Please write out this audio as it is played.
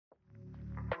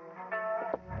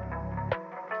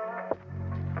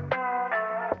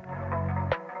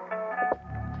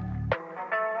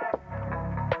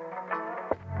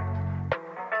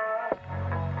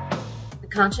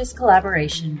Conscious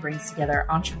Collaboration brings together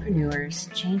entrepreneurs,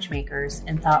 changemakers,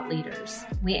 and thought leaders.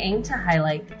 We aim to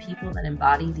highlight the people that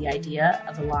embody the idea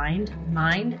of aligned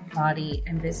mind, body,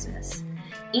 and business.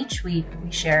 Each week,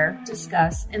 we share,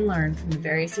 discuss, and learn from the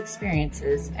various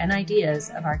experiences and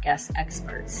ideas of our guest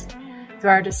experts. Through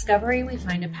our discovery, we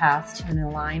find a path to an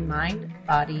aligned mind,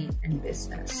 body, and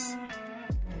business.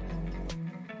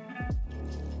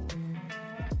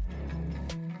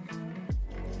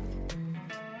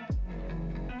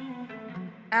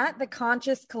 At the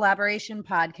Conscious Collaboration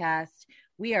Podcast,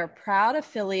 we are proud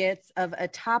affiliates of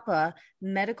Atapa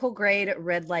medical-grade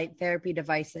red light therapy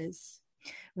devices.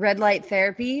 Red light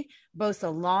therapy boasts a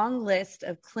long list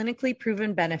of clinically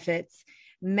proven benefits,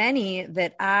 many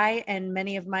that I and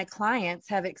many of my clients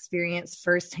have experienced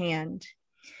firsthand.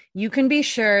 You can be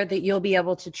sure that you'll be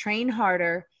able to train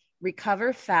harder,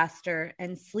 recover faster,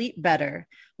 and sleep better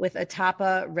with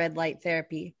Atapa red light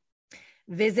therapy.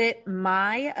 Visit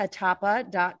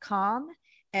myatapa.com,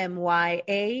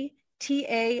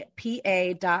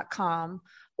 myatapa.com,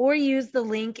 or use the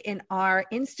link in our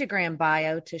Instagram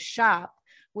bio to shop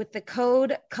with the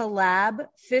code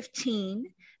COLLAB15,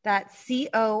 that's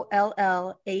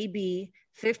COLLAB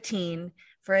 15,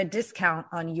 for a discount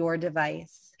on your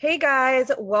device. Hey guys,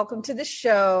 welcome to the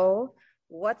show.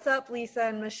 What's up, Lisa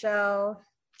and Michelle?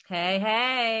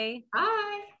 Hey.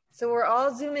 Hi. So we're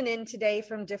all zooming in today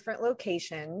from different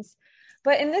locations.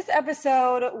 But in this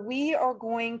episode, we are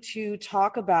going to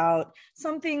talk about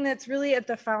something that's really at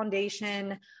the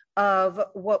foundation of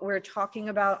what we're talking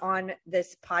about on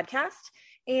this podcast.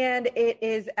 And it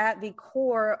is at the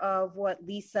core of what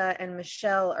Lisa and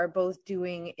Michelle are both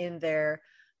doing in their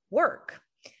work.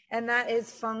 And that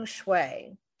is feng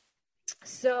shui.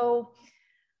 So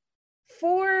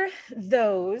for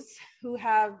those who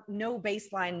have no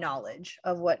baseline knowledge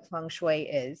of what feng shui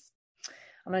is,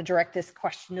 I'm going to direct this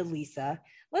question to Lisa.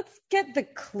 Let's get the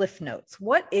cliff notes.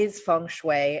 What is feng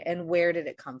shui and where did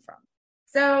it come from?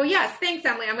 So yes, thanks,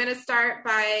 Emily. I'm going to start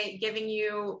by giving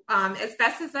you, as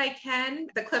best as I can,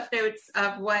 the cliff notes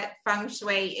of what feng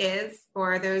shui is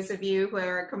for those of you who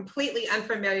are completely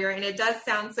unfamiliar. And it does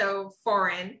sound so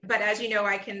foreign, but as you know,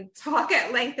 I can talk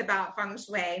at length about feng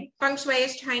shui. Feng shui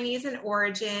is Chinese in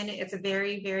origin. It's a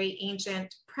very, very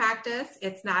ancient practice.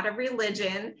 It's not a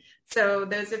religion. So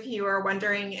those of you who are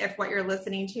wondering if what you're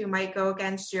listening to might go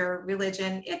against your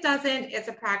religion, it doesn't. It's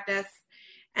a practice.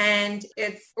 And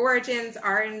its origins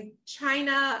are in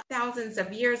China thousands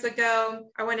of years ago.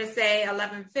 I want to say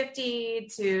 1150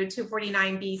 to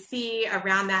 249 BC,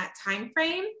 around that time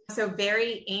frame. So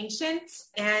very ancient.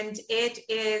 And it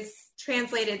is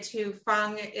translated to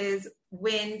feng is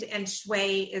wind and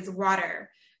shui is water.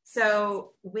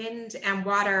 So wind and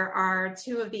water are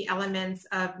two of the elements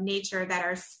of nature that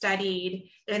are studied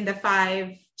in the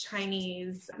 5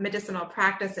 Chinese medicinal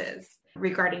practices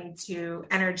regarding to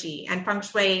energy, and feng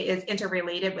shui is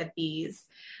interrelated with these.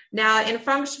 Now in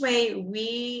feng shui,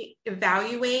 we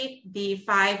evaluate the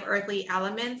 5 earthly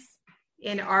elements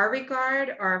in our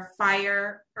regard are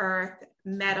fire, earth,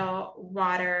 metal,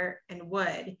 water, and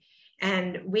wood.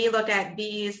 And we look at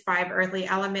these 5 earthly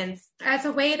elements as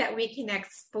a way that we can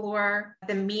explore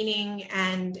the meaning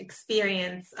and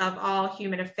experience of all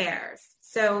human affairs.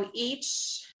 So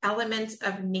each element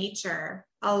of nature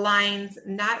aligns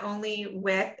not only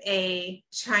with a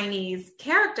Chinese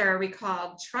character we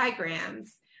call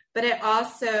trigrams, but it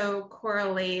also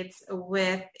correlates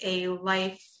with a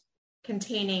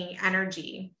life-containing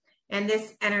energy. And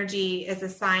this energy is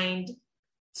assigned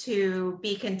to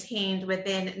be contained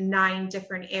within 9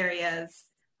 different areas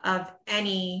of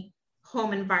any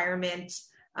home environment,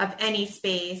 of any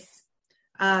space,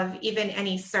 of even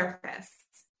any surface.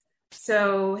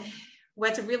 So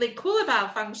what's really cool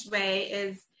about feng shui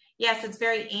is, yes, it's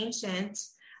very ancient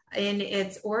in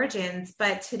its origins,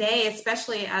 but today,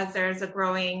 especially as there's a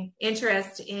growing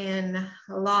interest in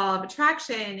law of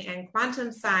attraction and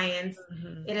quantum science,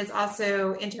 it is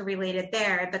also interrelated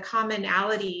there. The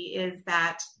commonality is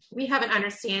that we have an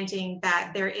understanding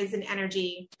that there is an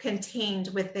energy contained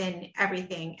within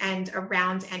everything and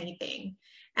around anything.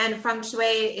 And feng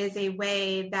shui is a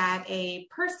way that a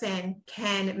person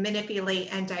can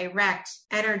manipulate and direct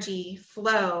energy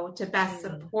flow to best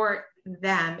support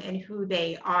them and who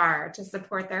they are, to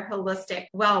support their holistic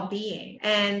well-being.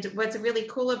 And what's really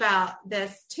cool about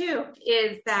this too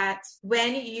is that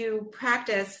when you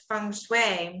practice feng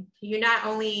shui, you not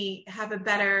only have a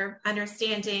better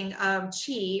understanding of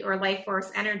qi or life force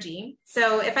energy.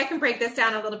 So if I can break this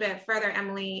down a little bit further,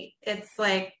 Emily, it's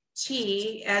like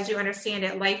Qi, as you understand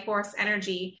it, life force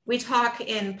energy, we talk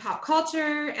in pop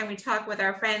culture and we talk with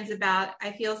our friends about,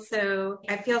 I feel so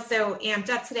amped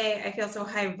up today. I feel so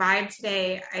high vibe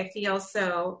today. I feel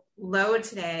so low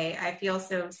today. I feel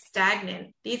so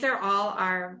stagnant. These are all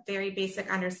our very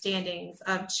basic understandings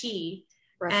of Qi.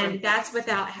 And that's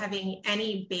without having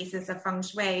any basis of feng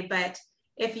shui. But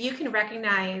if you can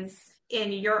recognize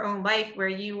in your own life where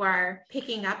you are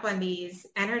picking up on these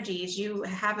energies, you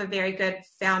have a very good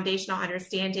foundational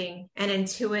understanding and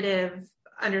intuitive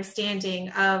understanding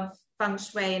of feng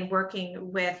shui and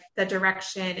working with the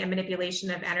direction and manipulation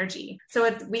of energy.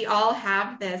 So we all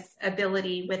have this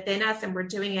ability within us and we're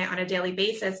doing it on a daily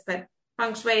basis, but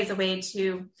feng shui is a way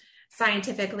to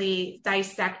scientifically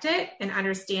dissect it and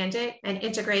understand it and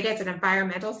integrate it. It's an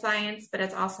environmental science, but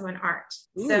it's also an art.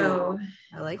 Ooh, so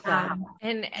I like that.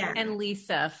 And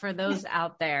Lisa, for those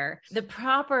out there, the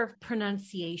proper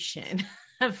pronunciation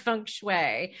of feng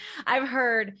shui. I've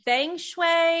heard feng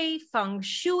shui, feng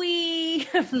shui,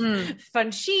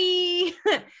 feng shi.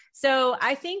 So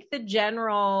I think the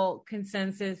general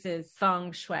consensus is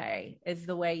feng shui is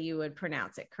the way you would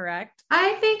pronounce it, correct?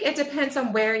 I think it depends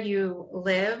on where you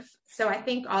live. So I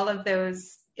think all of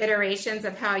those iterations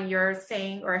of how you're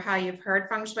saying or how you've heard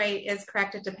feng shui is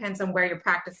correct. It depends on where you're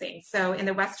practicing. So in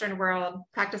the Western world,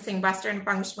 practicing Western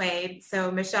feng shui.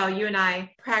 So Michelle, you and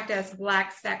I practice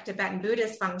Black sect Tibetan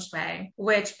Buddhist feng shui,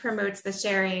 which promotes the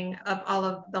sharing of all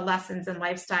of the lessons and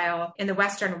lifestyle in the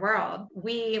Western world.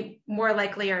 We more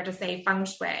likely are to say feng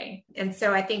shui. And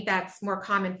so I think that's more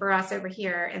common for us over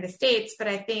here in the States. But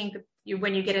I think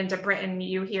when you get into Britain,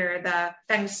 you hear the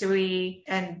feng shui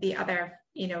and the other,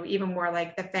 even more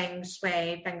like the feng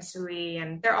shui,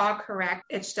 and they're all correct.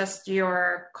 It's just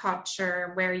your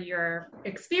culture where you're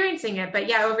experiencing it. But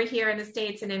yeah, over here in the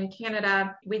States and in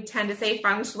Canada, we tend to say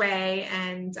feng shui.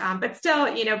 And, but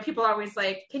still, people are always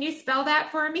like, can you spell that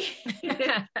for me?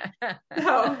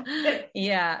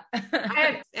 Yeah.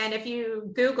 And if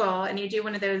you Google and you do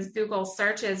one of those Google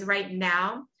searches right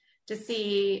now to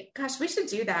see, gosh, we should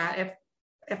do that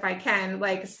if I can,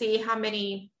 like see how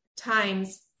many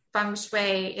times feng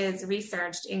shui is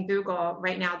researched in Google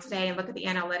right now today and look at the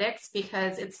analytics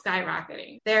because it's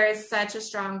skyrocketing. There is such a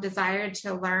strong desire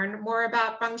to learn more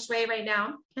about feng shui right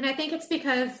now. And I think it's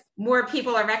because more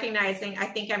people are recognizing, I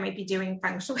think I might be doing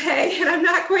feng shui and I'm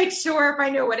not quite sure if I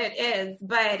know what it is,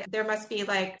 but there must be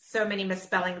like so many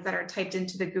misspellings that are typed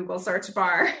into the Google search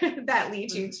bar that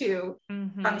lead you to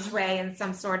feng shui and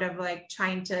some sort of like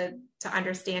trying to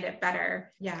understand it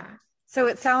better. Yeah. So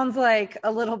it sounds like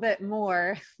a little bit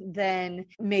more than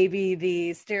maybe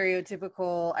the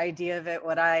stereotypical idea of it,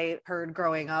 what I heard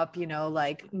growing up,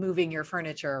 like moving your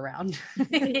furniture around.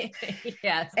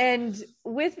 Yes. And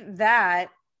with that,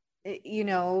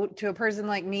 to a person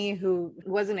like me who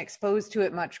wasn't exposed to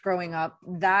it much growing up,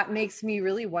 that makes me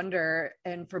really wonder,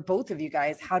 and for both of you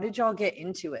guys, how did y'all get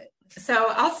into it? So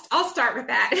I'll start with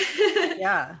that.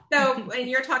 Yeah. So when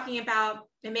you're talking about,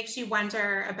 it makes you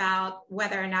wonder about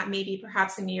whether or not maybe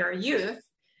perhaps in your youth,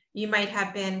 you might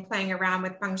have been playing around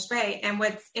with feng shui. And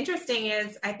what's interesting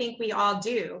is I think we all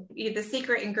do. The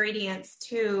secret ingredients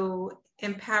to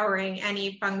empowering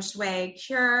any feng shui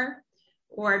cure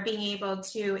or being able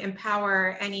to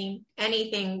empower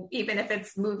anything, even if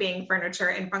it's moving furniture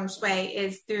in feng shui,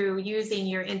 is through using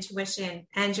your intuition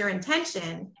and your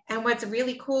intention. And what's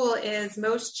really cool is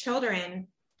most children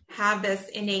have this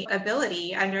innate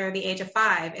ability under the age of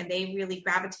 5, and they really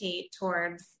gravitate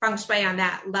towards feng shui on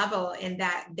that level in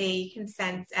that they can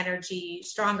sense energy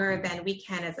stronger than we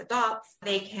can as adults.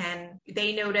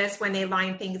 They notice when they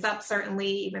line things up, certainly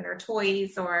even their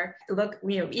toys, or look,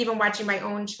 even watching my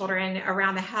own children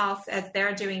around the house as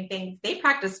they're doing things, they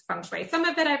practice feng shui. Some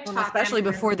of it I've taught especially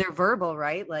them. before they're verbal,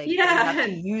 right? Like you have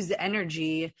to use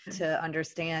energy to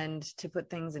understand, to put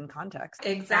things in context.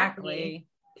 Exactly.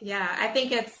 Yeah, I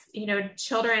think it's,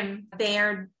 children,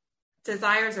 their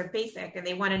desires are basic and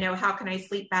they want to know, how can I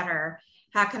sleep better?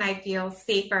 How can I feel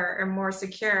safer or more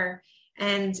secure?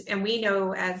 And we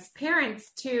know as parents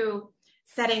too,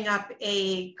 setting up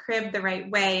a crib the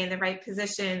right way in the right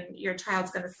position, your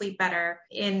child's going to sleep better.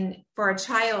 For a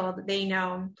child, they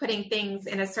know putting things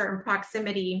in a certain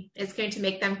proximity is going to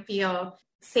make them feel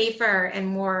safer and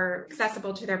more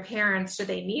accessible to their parents. Should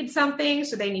they need something?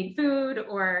 Should they need food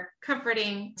or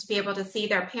comforting? To be able to see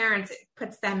their parents, it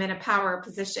puts them in a power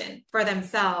position for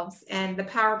themselves. And the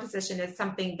power position is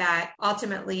something that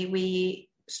ultimately we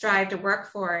strive to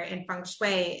work for in feng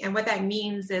shui. And what that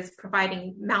means is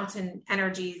providing mountain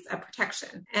energies of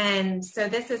protection. And so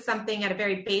this is something at a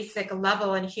very basic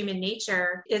level in human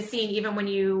nature is seen even when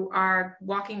you are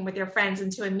walking with your friends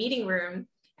into a meeting room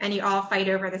and you all fight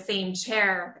over the same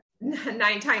chair,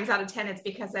 9 times out of 10, it's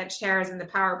because that chair is in the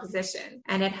power position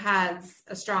and it has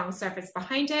a strong surface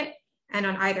behind it and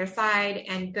on either side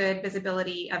and good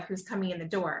visibility of who's coming in the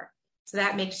door. So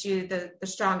that makes you the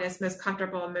strongest, most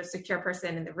comfortable, and most secure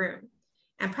person in the room,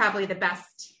 and probably the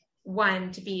best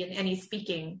one to be in any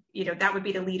speaking. That would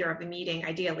be the leader of the meeting,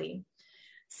 ideally.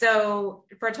 So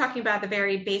if we're talking about the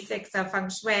very basics of feng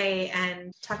shui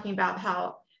and talking about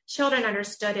how children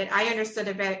understood it, I understood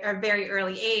at a very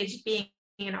early age, being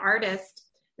an artist,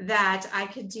 that I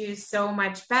could do so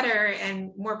much better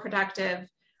and more productive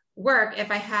work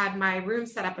if I had my room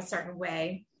set up a certain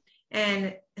way.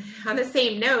 And on the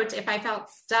same note, if I felt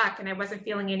stuck and I wasn't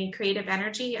feeling any creative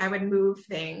energy, I would move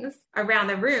things around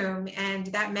the room, and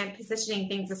that meant positioning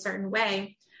things a certain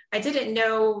way. I didn't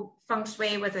know feng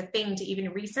shui was a thing to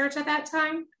even research at that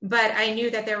time, but I knew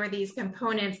that there were these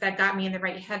components that got me in the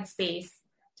right headspace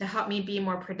to help me be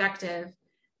more productive,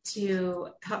 to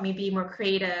help me be more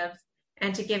creative,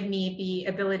 and to give me the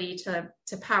ability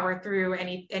to power through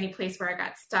any place where I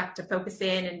got stuck, to focus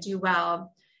in and do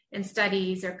well in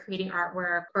studies or creating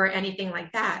artwork or anything like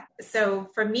that. So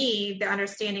for me, the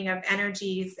understanding of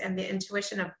energies and the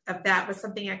intuition of that was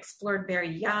something I explored very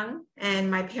young,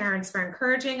 and my parents were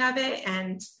encouraging of it.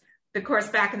 And of course,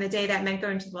 back in the day, that meant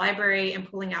going to the library and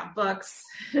pulling out books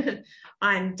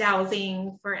on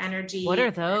dowsing for energy. What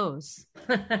are those?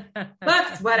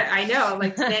 Books, what I know,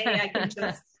 like today I can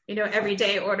just, every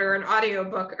day order an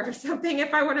audiobook or something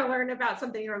if I want to learn about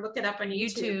something or look it up on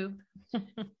YouTube.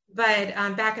 But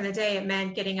back in the day, it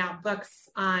meant getting out books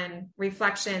on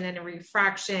reflection and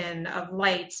refraction of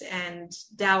light and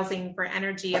dowsing for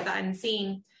energy of the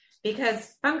unseen,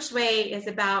 because feng shui is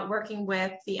about working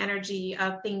with the energy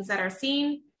of things that are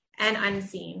seen and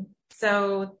unseen.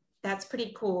 So that's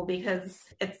pretty cool, because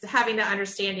it's having the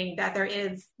understanding that there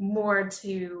is more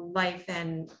to life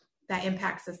than that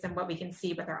impacts us than what we can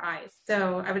see with our eyes.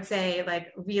 So I would say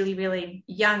like really, really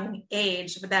young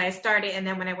age that I started. And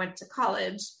then when I went to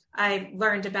college, I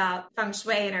learned about feng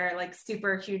shui in our like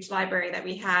super huge library that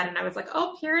we had. And I was like,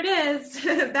 oh, here it is.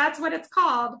 That's what it's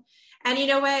called. And you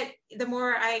know what? The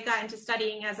more I got into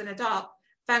studying as an adult,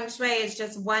 feng shui is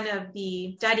just one of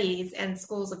the studies and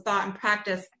schools of thought and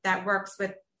practice that works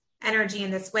with energy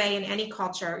in this way. In any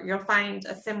culture, you'll find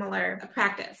a similar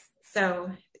practice.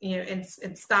 So,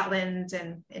 in Scotland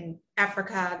and in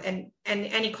Africa and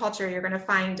any culture, you're going to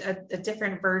find a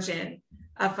different version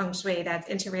of feng shui that's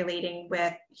interrelating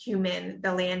with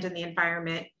the land and the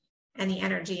environment and the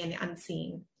energy and the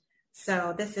unseen.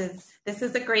 So this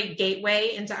is a great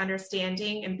gateway into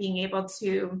understanding and being able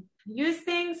to use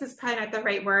things is probably not the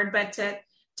right word, but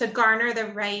to garner the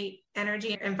right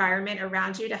energy environment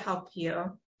around you to help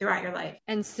you throughout your life.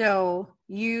 And so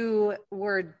you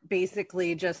were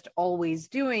basically just always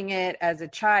doing it as a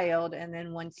child. And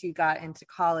then once you got into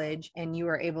college and you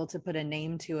were able to put a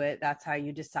name to it, that's how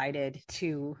you decided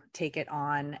to take it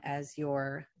on as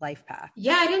your life path.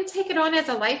 Yeah, I didn't take it on as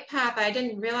a life path. I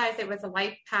didn't realize it was a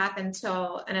life path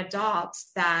until an adult,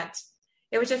 that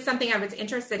it was just something I was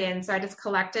interested in. So I just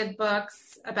collected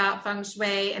books about feng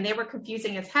shui, and they were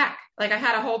confusing as heck. Like I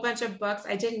had a whole bunch of books.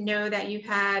 I didn't know that you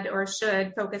had or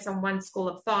should focus on one school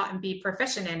of thought and be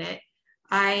proficient in it.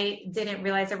 I didn't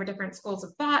realize there were different schools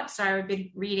of thought. So I would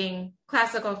be reading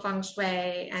classical feng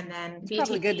shui and then it's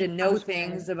probably good to know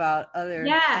things about other.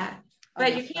 Yeah.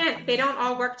 But you can't, they don't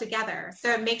all work together.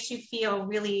 So it makes you feel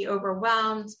really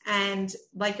overwhelmed and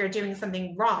like you're doing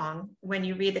something wrong when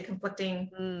you read the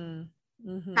conflicting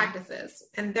practices,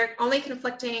 and they're only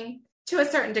conflicting to a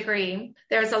certain degree.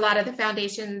 There's a lot of the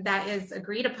foundation that is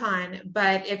agreed upon,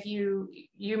 but if you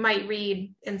might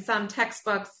read in some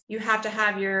textbooks, you have to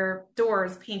have your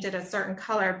doors painted a certain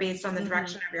color based on the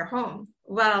direction of your home.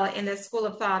 Well, in the school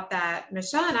of thought that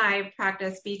Michelle and I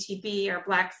practice, BTB or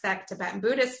Black Sect Tibetan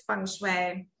Buddhist feng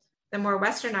shui, the more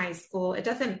westernized school, it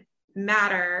doesn't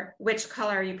matter which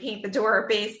color you paint the door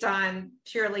based on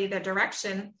purely the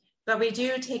direction. But we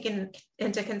do take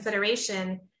into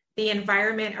consideration the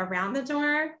environment around the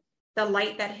door, the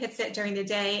light that hits it during the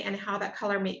day, and how that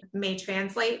color may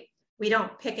translate. We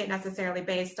don't pick it necessarily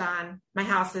based on my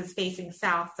house is facing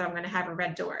south, so I'm going to have a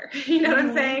red door. You know what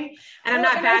I'm saying? And I'm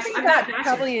not bashing. That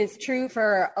probably is true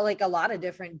for like a lot of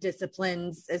different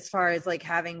disciplines, as far as like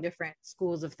having different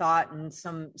schools of thought, and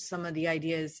some of the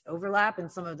ideas overlap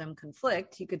and some of them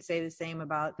conflict. You could say the same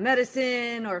about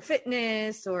medicine or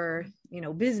fitness or,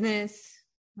 business,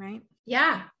 right?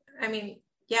 Yeah. I mean,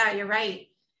 yeah, you're right.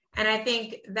 And I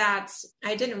think that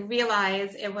I didn't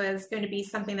realize it was going to be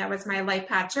something that was my life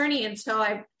path journey until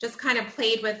I just kind of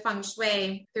played with feng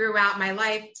shui throughout my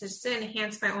life to just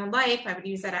enhance my own life. I would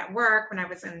use it at work when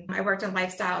I worked in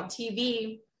lifestyle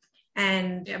TV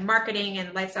and marketing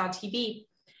and lifestyle TV.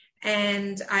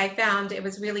 And I found it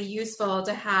was really useful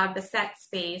to have the set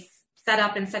space set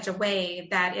up in such a way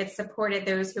that it supported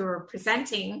those who were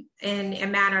presenting in a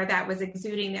manner that was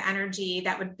exuding the energy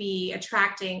that would be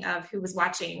attracting of who was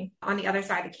watching on the other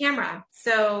side of the camera.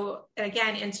 So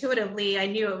again, intuitively, I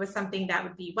knew it was something that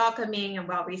would be welcoming and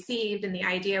well received. And the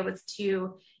idea was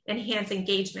to enhance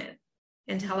engagement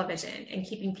in television and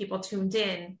keeping people tuned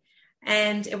in.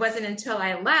 And it wasn't until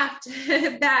I left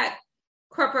that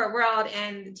corporate world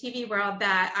and the TV world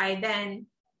that I then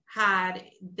had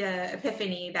the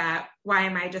epiphany that why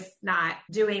am I just not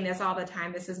doing this all the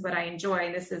time? This is what I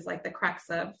enjoy. This is like the crux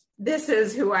of this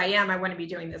is who I am. I want to be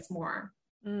doing this more.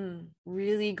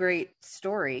 Really great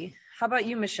story. How about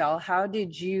you, Michelle? How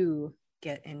did you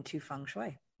get into feng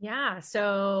shui? Yeah.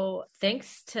 So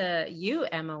thanks to you,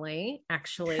 Emily,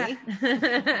 actually.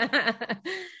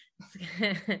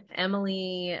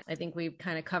 Emily, I think we've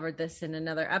kind of covered this in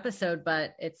another episode,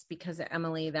 but it's because of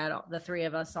Emily that the three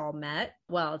of us all met.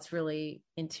 Well, it's really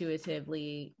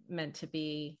intuitively meant to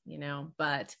be,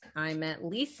 but I met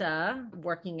Lisa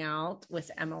working out with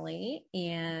Emily,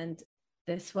 and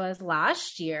this was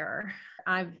last year.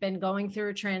 I've been going through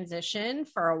a transition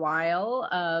for a while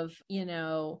of,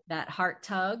 that heart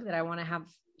tug that I want to have,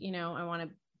 I want to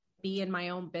be in my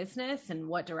own business and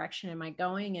what direction am I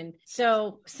going? And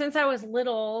so since I was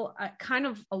little, kind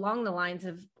of along the lines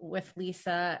of with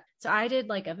Lisa, so I did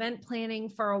like event planning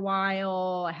for a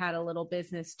while. I had a little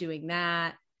business doing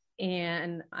that.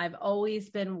 And I've always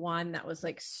been one that was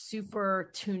like super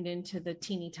tuned into the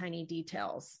teeny tiny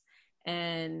details.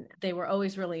 And they were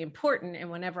always really important.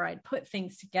 And whenever I'd put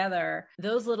things together,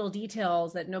 those little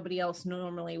details that nobody else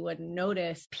normally would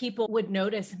notice, people would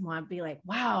notice and want to be like,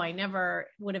 wow, I never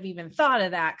would have even thought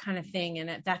of that kind of thing.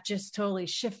 And that just totally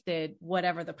shifted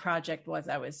whatever the project was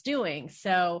I was doing.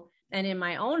 So, and in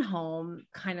my own home,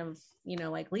 kind of,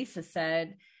 like Lisa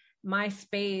said, my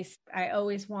space, I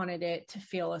always wanted it to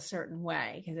feel a certain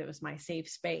way because it was my safe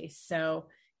space. So,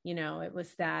 it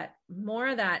was that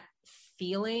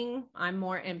feeling. I'm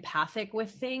more empathic with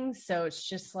things. So it's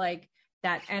just like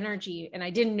that energy. And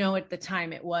I didn't know at the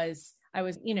time I was,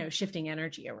 shifting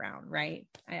energy around, right?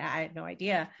 I had no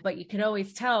idea, but you can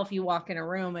always tell if you walk in a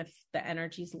room, if the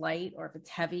energy's light or if it's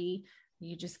heavy,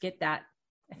 you just get that.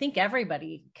 I think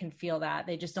everybody can feel that.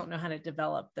 They just don't know how to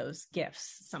develop those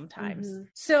gifts sometimes. Mm-hmm.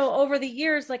 So over the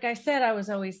years, like I said, I was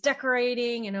always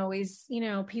decorating and always,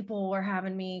 people were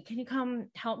having me, can you come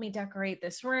help me decorate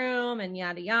this room and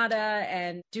yada, yada,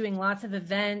 and doing lots of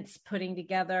events, putting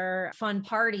together fun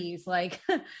parties, like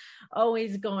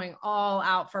always going all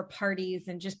out for parties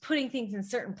and just putting things in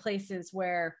certain places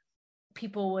where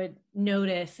people would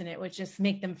notice and it would just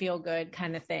make them feel good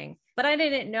kind of thing. But I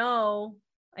didn't know,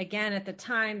 again, at the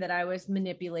time, that I was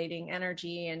manipulating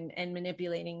energy and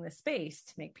manipulating the space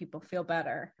to make people feel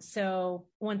better. So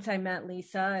once I met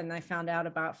Lisa and I found out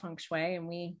about feng shui, and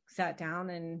we sat down,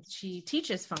 and she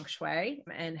teaches feng shui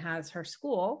and has her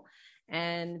school,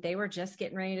 and they were just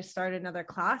getting ready to start another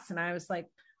class. And I was like,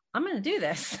 I'm going to do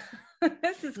this.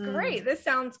 This is great. This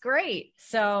sounds great.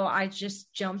 So I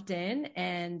just jumped in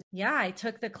and I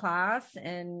took the class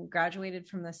and graduated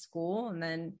from the school. And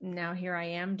then now here I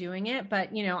am doing it. But,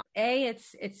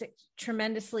 it's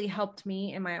tremendously helped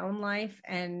me in my own life.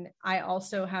 And I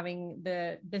also, having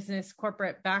the business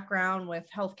corporate background with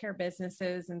healthcare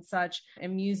businesses and such,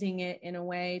 am using it in a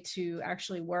way to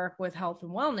actually work with health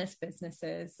and wellness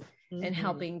businesses and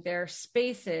helping their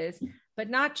spaces. But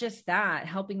not just that,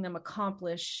 helping them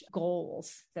accomplish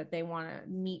goals that they want to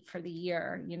meet for the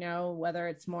year, whether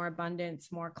it's more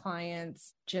abundance, more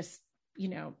clients, just,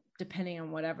 depending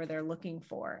on whatever they're looking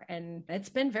for. And it's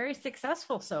been very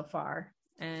successful so far.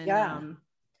 And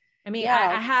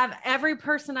I have every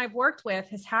person I've worked with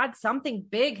has had something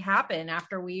big happen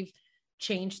after we've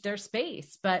changed their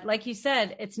space. But like you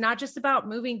said, it's not just about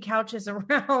moving couches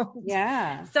around.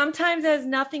 Yeah. Sometimes it has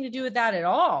nothing to do with that at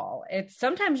all. It's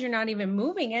sometimes you're not even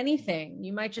moving anything.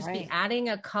 You might just be adding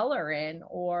a color in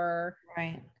or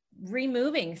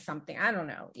removing something. I don't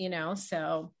know,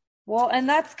 so. Well, and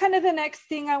that's kind of the next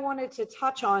thing I wanted to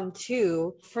touch on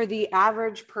too, for the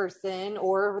average person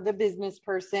or the business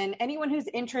person, anyone who's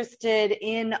interested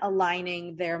in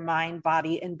aligning their mind,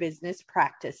 body, and business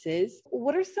practices.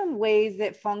 What are some ways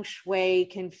that feng shui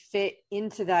can fit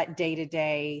into that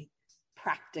day-to-day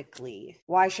practically?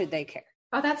 Why should they care?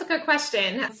 Oh, that's a good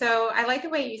question. So I like the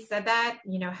way you said that,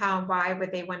 how and why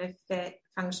would they want to fit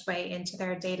feng shui into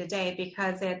their day to day?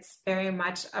 Because it's very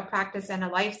much a practice and a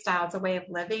lifestyle. It's a way of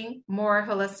living more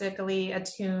holistically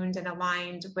attuned and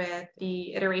aligned with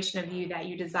the iteration of you that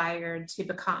you desire to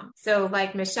become. So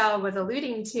like Michelle was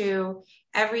alluding to,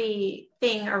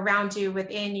 everything around you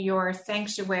within your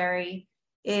sanctuary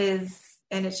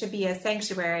and it should be a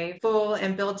sanctuary full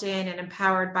and built in and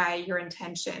empowered by your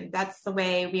intention. That's the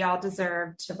way we all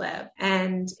deserve to live.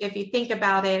 And if you think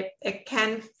about it, it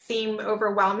can seem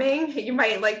overwhelming. You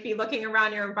might be looking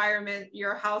around your environment,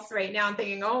 your house right now and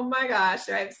thinking, oh my gosh,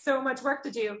 I have so much work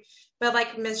to do. But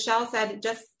like Michelle said,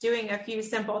 just doing a few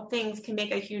simple things can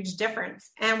make a huge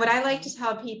difference. And what I like to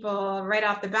tell people right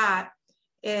off the bat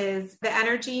is the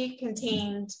energy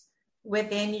contained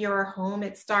within your home,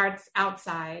 it starts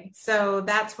outside. So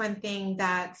that's one thing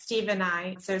that Steve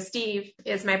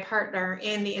is my partner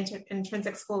in the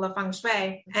Intrinsic School of Feng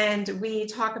Shui. And we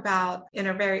talk about in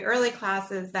our very early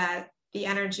classes that the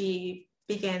energy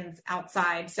begins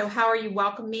outside. So how are you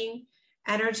welcoming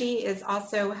energy is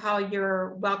also how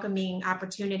you're welcoming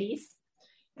opportunities.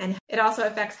 And it also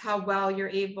affects how well you're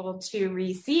able to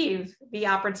receive the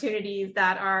opportunities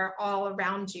that are all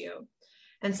around you.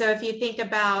 And so if you think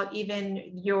about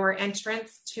even your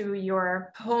entrance to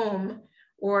your home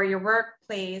or your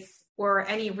workplace or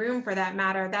any room for that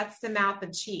matter, that's the mouth of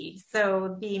qi.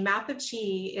 So the mouth of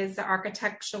qi is the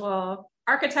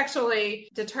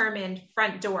architecturally determined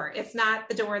front door. It's not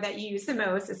the door that you use the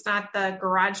most. It's not the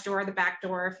garage door, the back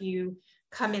door, if you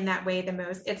come in that way the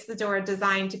most. It's the door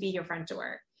designed to be your front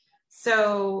door.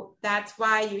 So that's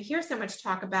why you hear so much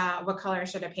talk about what color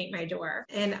should I paint my door.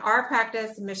 In our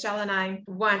practice, Michelle and I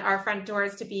want our front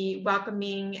doors to be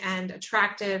welcoming and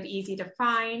attractive, easy to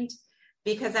find,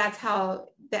 because that's how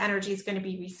the energy is going to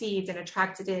be received and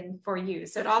attracted in for you.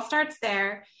 So it all starts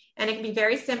there. And it can be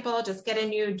very simple. Just get a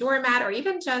new doormat or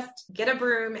even just get a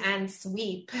broom and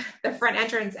sweep the front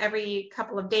entrance every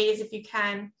couple of days if you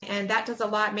can. And that does a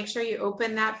lot. Make sure you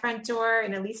open that front door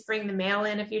and at least bring the mail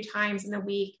in a few times in the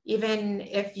week. Even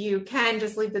if you can,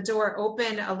 just leave the door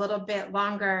open a little bit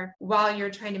longer while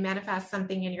you're trying to manifest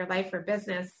something in your life or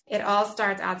business. It all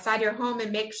starts outside your home,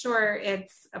 and make sure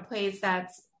it's a place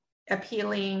that's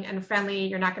appealing and friendly.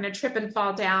 You're not going to trip and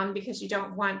fall down because you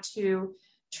don't want to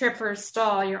trip or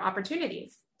stall your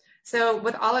opportunities. So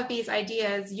with all of these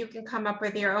ideas, you can come up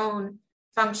with your own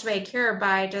feng shui cure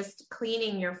by just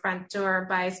cleaning your front door,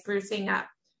 by sprucing up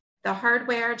the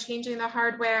hardware, changing the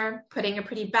hardware, putting a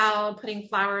pretty bell, putting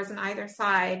flowers on either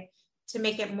side to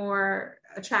make it more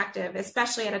attractive,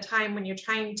 especially at a time when you're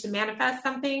trying to manifest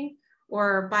something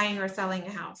or buying or selling a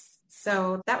house.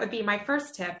 So that would be my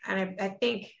first tip. And I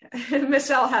think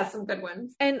Michelle has some good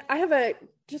ones. And I have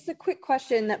just a quick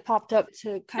question that popped up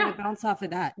to kind of bounce off of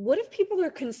that. What if people are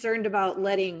concerned about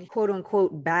letting quote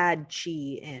unquote bad chi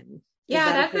in?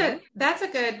 Yeah, that's a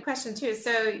good question too.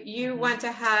 So you want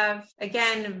to have,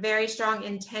 again, very strong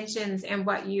intentions in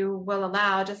what you will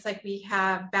allow, just like we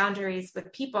have boundaries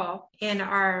with people in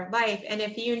our life. And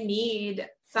if you need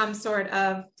some sort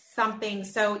of something,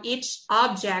 so each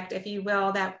object, if you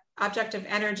will, that object of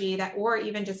energy that, or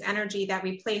even just energy that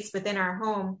we place within our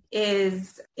home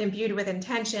is imbued with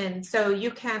intention. So you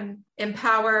can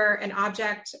empower an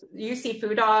object. You see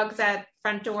food dogs at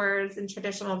front doors in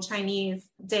traditional Chinese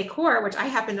decor, which I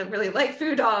happen to really like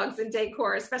food dogs in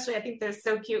decor, especially I think they're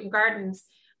so cute in gardens,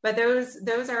 but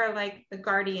those are like the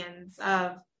guardians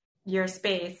of your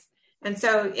space. And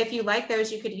so if you like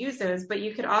those, you could use those, but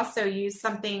you could also use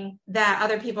something that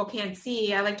other people can't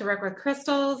see. I like to work with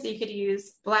crystals. You could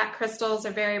use black crystals,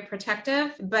 are very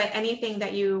protective, but anything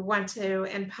that you want to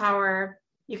empower,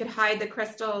 you could hide the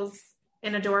crystals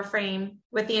in a door frame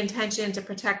with the intention to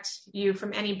protect you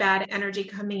from any bad energy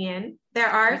coming in. There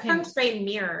are feng shui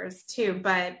mirrors too,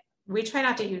 but we try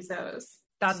not to use those.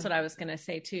 That's what I was going to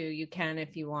say too. You can,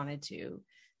 if you wanted to,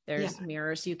 there's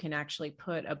mirrors you can actually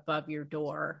put above your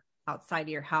door outside of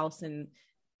your house. And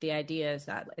the idea is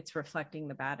that it's reflecting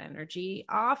the bad energy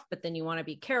off, but then you want to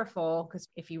be careful because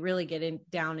if you really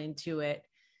get down into it,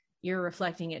 you're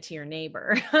reflecting it to your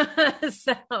neighbor.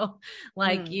 So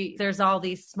like there's all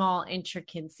these small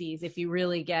intricacies. If you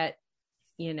really get,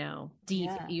 deep,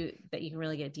 that you can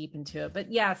really get deep into it.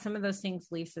 But yeah, some of those things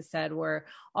Lisa said were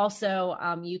also,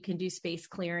 you can do space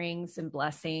clearings and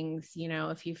blessings.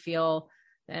 If you feel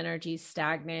the energy is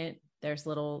stagnant, there's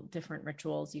little different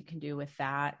rituals you can do with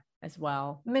that as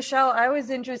well. Michelle, I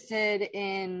was interested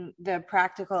in the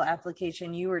practical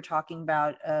application you were talking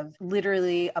about of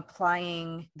literally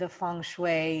applying the feng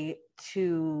shui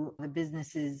to the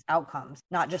business's outcomes,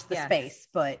 not just the Yes. space,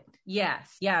 but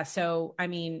Yes. Yeah. So, I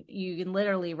mean, you can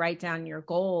literally write down your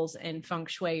goals and feng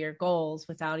shui your goals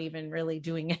without even really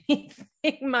doing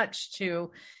anything much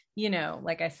to,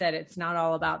 like I said, it's not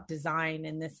all about design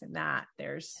and this and that.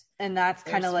 And that's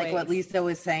kind of like ways. what Lisa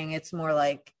was saying. It's more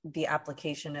like the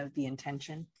application of the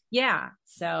intention. Yeah.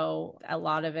 So a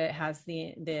lot of it has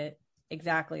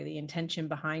exactly the intention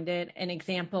behind it. An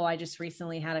example, I just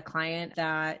recently had a client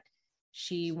that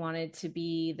she wanted to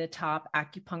be the top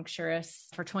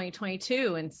acupuncturist for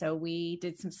 2022. And so we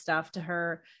did some stuff to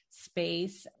her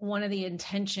space. One of the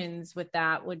intentions with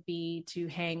that would be to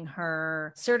hang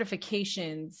her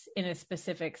certifications in a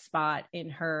specific spot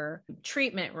in her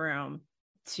treatment room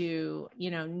to,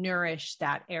 nourish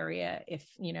that area. If,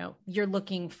 you're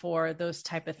looking for those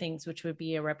type of things, which would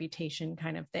be a reputation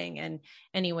kind of thing. And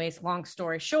anyways, long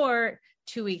story short,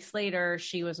 2 weeks later,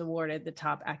 she was awarded the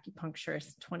top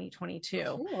acupuncturist 2022.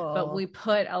 Cool. But we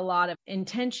put a lot of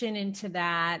intention into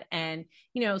that. And,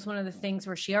 it was one of the things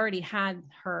where she already had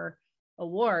her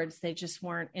awards. They just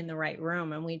weren't in the right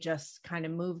room. And we just kind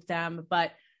of moved them.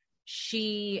 But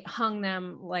she hung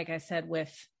them, like I said,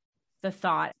 with the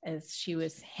thought as she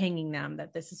was hanging them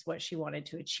that this is what she wanted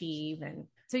to achieve. And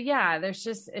so, yeah, there's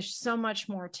so much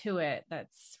more to it.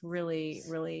 That's really,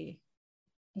 really.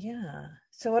 Yeah.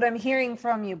 So what I'm hearing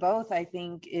from you both, I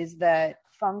think, is that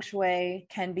feng shui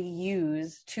can be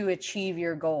used to achieve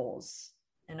your goals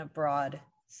in a broad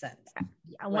sense.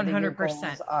 100%.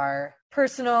 Goals are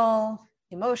personal,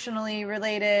 emotionally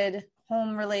related,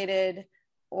 home related,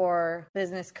 or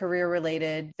business career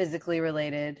related, physically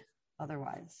related,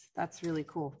 otherwise. That's really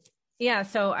cool. Yeah.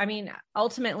 So, I mean,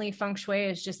 ultimately feng shui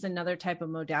is just another type of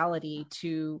modality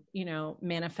to,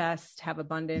 manifest, have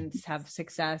abundance, have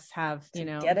success,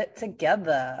 get it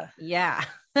together. Yeah,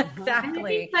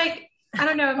 exactly. I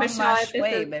don't know, Michelle.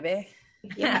 Baby.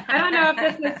 Yeah. I don't know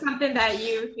if this is something that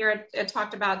you hear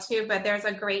talked about too, but there's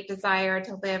a great desire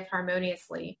to live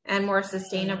harmoniously and more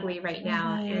sustainably right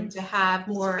now, and to have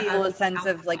more feel a sense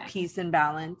of like peace and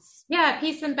balance. Yeah.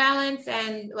 Peace and balance.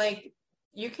 And like,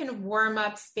 you can warm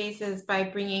up spaces by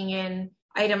bringing in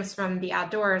items from the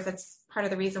outdoors. That's part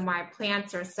of the reason why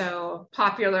plants are so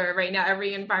popular right now.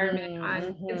 Every environment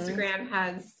on Instagram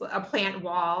has a plant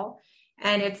wall,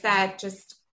 and it's that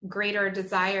just greater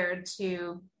desire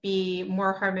to be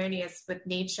more harmonious with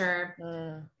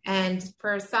nature. And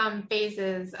for some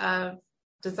phases of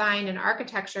design and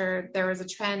architecture, there was a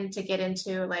trend to get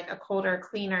into like a colder,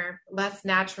 cleaner, less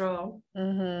natural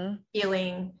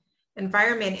feeling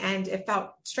environment, and it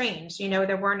felt strange.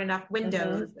 There weren't enough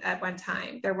windows at one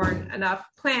time. There weren't enough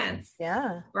plants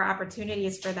or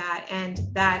opportunities for that, and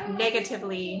that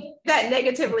negatively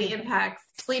impacts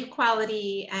sleep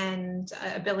quality and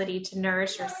ability to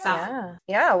nourish yourself.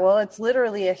 Yeah. Well, it's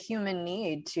literally a human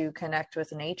need to connect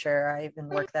with nature. I even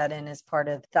work that in as part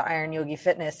of the Iron Yogi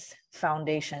Fitness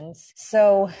foundations.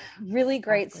 So really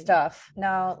great stuff.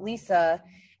 Now, Lisa,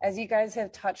 as you guys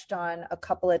have touched on a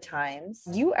couple of times,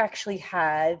 you actually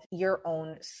had your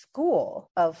own school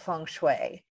of feng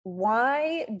shui.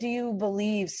 Why do you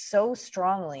believe so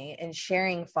strongly in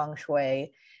sharing feng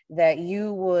shui that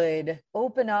you would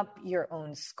open up your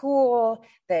own school,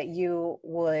 that you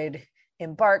would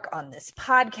embark on this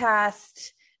podcast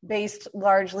based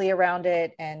largely around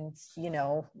it and,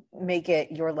 make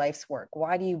it your life's work?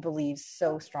 Why do you believe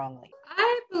so strongly?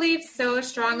 I believe so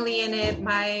strongly in it.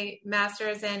 My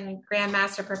master's and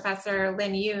grandmaster professor,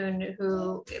 Lin Yun,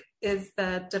 who is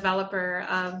the developer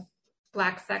of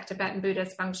Black Sect Tibetan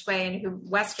Buddhist feng shui and who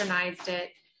westernized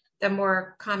it, the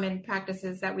more common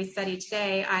practices that we study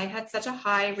today, I had such a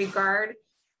high regard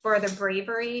for the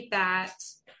bravery that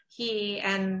he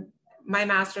and my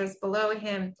masters below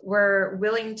him were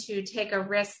willing to take a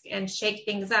risk and shake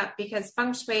things up, because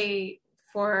feng shui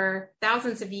for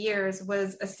thousands of years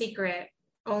was a secret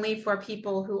only for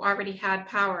people who already had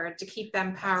power, to keep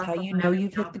them powerful. That's how you know you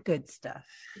took the good stuff.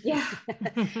 Yeah.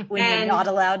 When you're not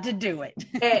allowed to do it.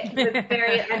 It was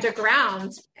very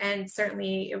underground. And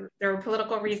certainly there were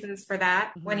political reasons for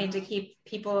that, wanting to keep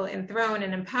people enthroned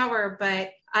and in power.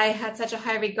 But I had such a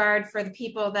high regard for the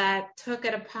people that took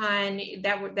it upon,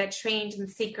 that trained in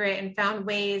secret and found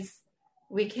ways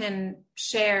we can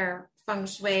share feng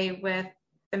shui with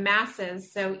the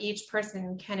masses, so each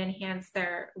person can enhance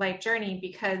their life journey.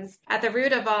 Because at the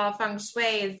root of all feng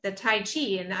shui is the Tai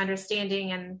Chi, and the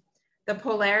understanding and the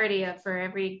polarity of for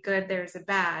every good there's a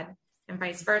bad, and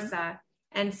vice versa.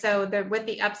 And so with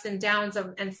the ups and downs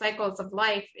and cycles of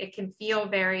life, it can feel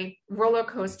very roller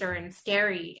coaster and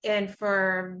scary. And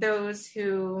for those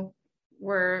who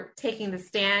we're taking the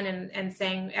stand and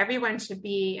saying everyone should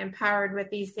be empowered with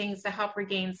these things to help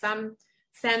regain some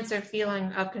sense or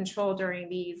feeling of control during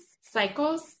these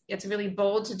cycles. It's really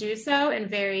bold to do so and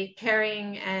very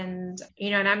caring. And,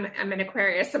 and I'm an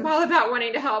Aquarius. I'm all about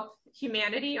wanting to help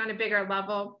humanity on a bigger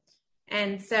level.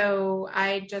 And so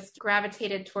I just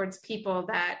gravitated towards people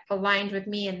that aligned with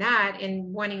me in that,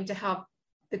 in wanting to help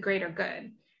the greater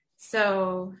good.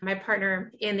 So my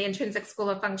partner in the Intrinsic School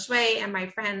of Feng Shui and my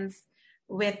friends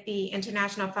with the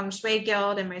International Feng Shui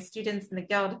Guild and my students in the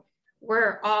Guild,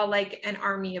 we're all like an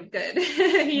army of good,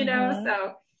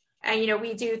 so, and,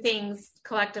 we do things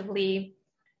collectively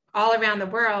all around the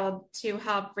world to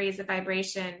help raise the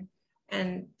vibration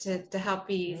and to help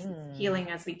be healing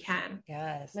as we can.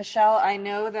 Yes. Michelle, I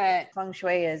know that Feng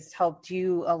Shui has helped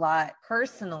you a lot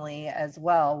personally as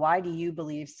well. Why do you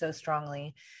believe so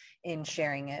strongly in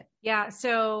sharing it? Yeah.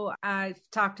 So I've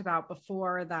talked about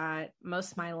before that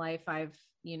most of my life I've,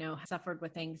 suffered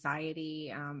with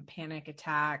anxiety, panic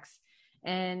attacks.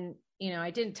 And,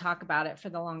 I didn't talk about it for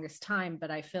the longest time,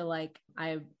 but I feel like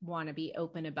I want to be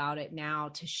open about it now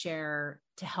to share,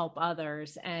 to help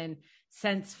others. And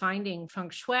since finding Feng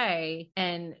Shui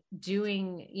and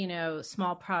doing,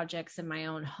 small projects in my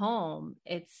own home,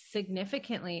 it's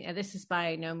significantly, and this is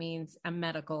by no means a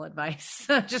medical advice.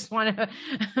 I just want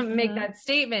to make that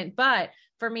statement. But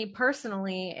for me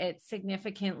personally, it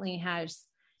significantly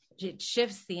it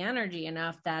shifts the energy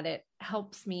enough that it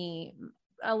helps me,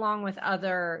 along with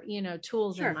other,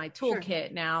 tools in my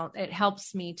toolkit. Now it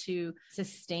helps me to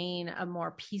sustain a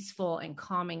more peaceful and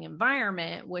calming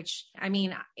environment, which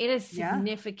it has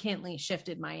significantly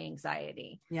shifted my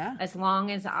anxiety. Yeah. As long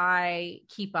as I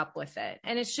keep up with it.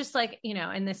 And it's just like,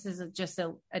 and this is just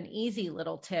an easy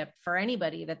little tip for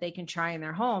anybody that they can try in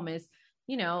their home is,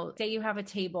 say you have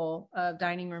a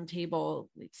dining room table.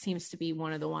 It seems to be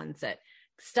one of the ones that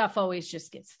stuff always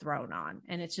just gets thrown on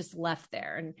and it's just left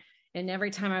there. And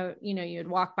every time you'd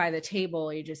walk by the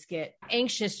table, you just get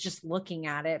anxious just looking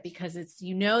at it because it's,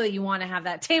 that you want to have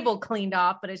that table cleaned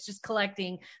off, but it's just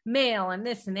collecting mail and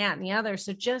this and that and the other.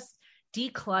 So just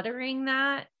decluttering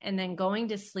that and then going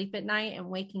to sleep at night and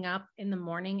waking up in the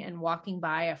morning and walking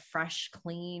by a fresh,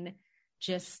 clean,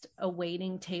 just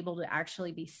awaiting table to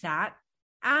actually be sat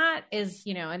at is,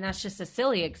 and that's just a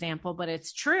silly example, but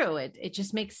it's true. It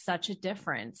just makes such a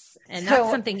difference. And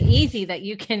that's something easy that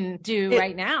you can do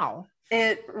right now.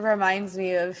 It reminds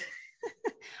me of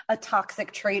a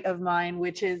toxic trait of mine,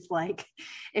 which is like,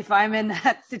 if I'm in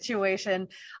that situation,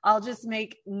 I'll just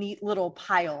make neat little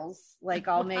piles. Like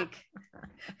I'll make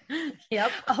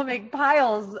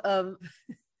piles of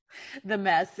the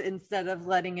mess instead of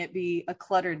letting it be a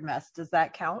cluttered mess. Does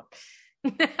that count?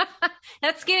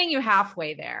 That's getting you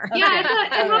halfway there. Okay. Yeah,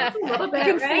 it helps a little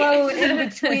bit. Flow in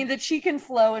between she can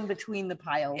flow in between the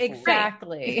piles.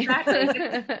 Exactly.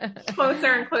 Closer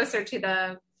and closer to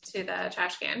the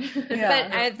trash can. Yeah.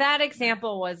 But that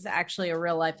example was actually a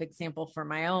real life example for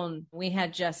my own. We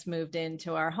had just moved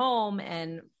into our home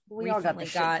and we all got the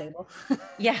shit table.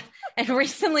 Yeah. And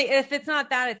recently, if it's not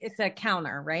that, it's a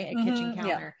counter, right? A kitchen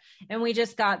counter. Yeah. And we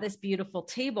just got this beautiful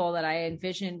table that I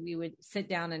envisioned we would sit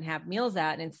down and have meals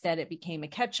at. And instead it became a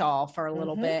catch-all for a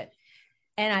little bit.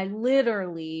 And I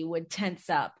literally would tense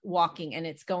up walking, and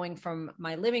it's going from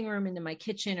my living room into my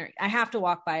kitchen, or I have to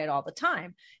walk by it all the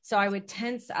time. So I would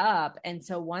tense up. And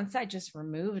so once I just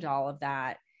removed all of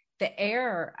that, the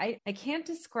air, I can't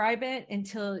describe it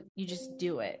until you just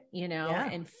do it,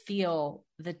 and feel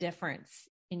the difference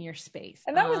in your space.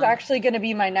 And that was actually going to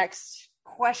be my next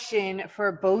question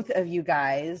for both of you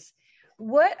guys.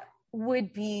 What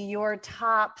would be your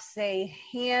top, say,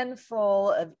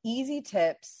 handful of easy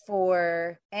tips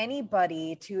for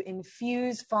anybody to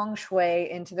infuse Feng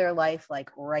Shui into their life, like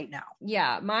right now?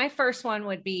 Yeah, my first one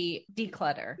would be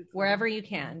declutter wherever you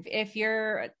can. If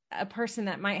you're a person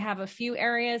that might have a few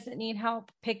areas that need help,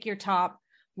 pick your top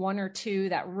one or two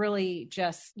that really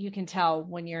just, you can tell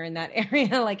when you're in that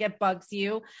area, like it bugs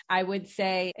you. I would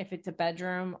say if it's a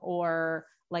bedroom or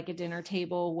like a dinner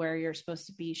table where you're supposed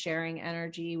to be sharing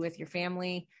energy with your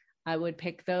family, I would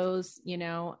pick those,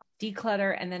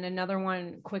 declutter. And then another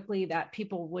one quickly that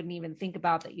people wouldn't even think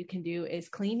about that you can do is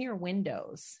clean your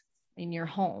windows in your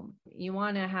home. You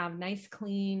want to have nice,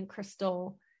 clean,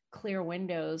 crystal clear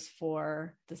windows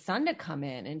for the sun to come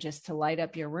in and just to light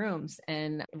up your rooms.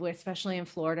 And especially in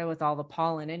Florida with all the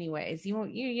pollen anyways, you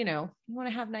want to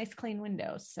have nice, clean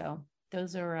windows. So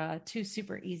those are two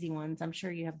super easy ones. I'm sure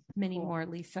you have many more,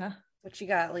 Lisa. What you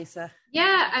got, Lisa?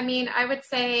 Yeah, I mean, I would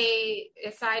say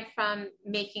aside from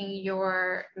making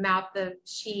your mouth of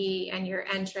chi and your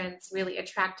entrance really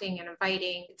attracting and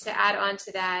inviting, to add on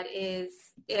to that is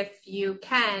if you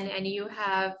can and you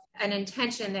have an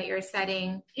intention that you're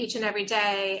setting each and every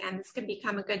day, and this can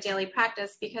become a good daily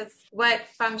practice, because what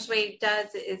feng shui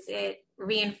does is it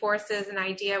reinforces an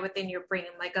idea within your brain,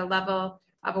 like a level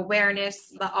of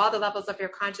awareness, all the levels of your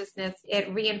consciousness.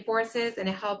 It reinforces and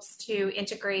it helps to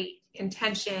integrate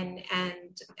intention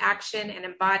and action and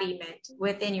embodiment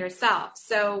within yourself.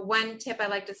 So one tip I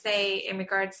like to say in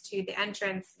regards to the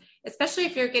entrance, especially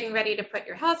if you're getting ready to put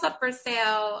your house up for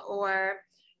sale or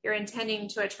you're intending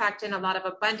to attract in a lot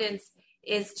of abundance,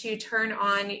 is to turn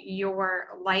on your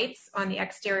lights on the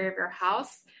exterior of your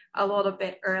house a little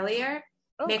bit earlier.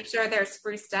 Make sure they're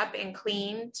spruced up and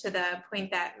clean, to the point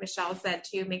that Michelle said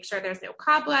too. Make sure there's no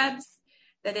cobwebs,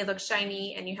 that they look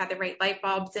shiny, and you have the right light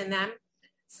bulbs in them.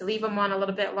 So leave them on a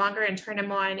little bit longer and turn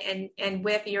them on, and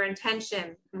with your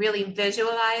intention, really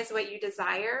visualize what you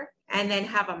desire, and then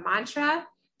have a mantra.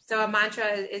 So a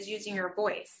mantra is using your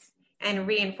voice and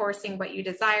reinforcing what you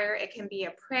desire. It can be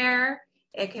a prayer.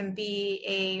 It can be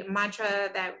a mantra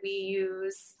that we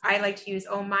use. I like to use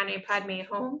Om Mani Padme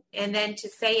Hum, and then to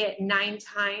say it 9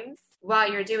 times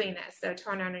while you're doing this. So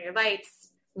turn on your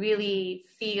lights, really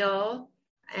feel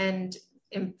and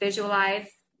visualize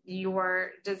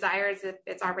your desires if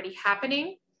it's already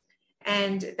happening.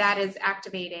 And that is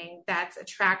activating, that's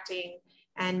attracting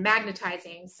and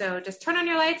magnetizing. So just turn on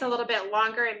your lights a little bit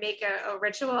longer and make a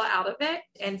ritual out of it,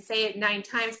 and say it 9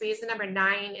 times. We use the number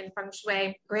 9 in Feng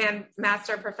Shui.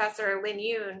 Grandmaster Professor Lin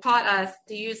Yun taught us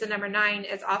to use the number 9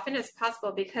 as often as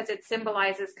possible because it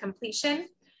symbolizes completion.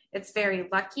 It's very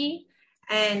lucky,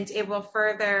 and it will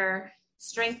further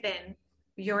strengthen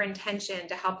your intention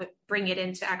to help it bring it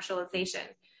into actualization.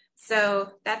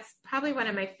 So that's probably one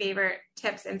of my favorite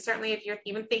tips. And certainly if you're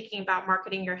even thinking about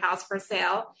marketing your house for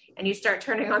sale and you start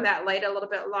turning on that light a little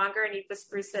bit longer and you just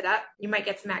spruce it up, you might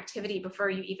get some activity before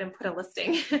you even put a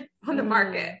listing on the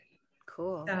market.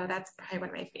 Cool. So that's probably one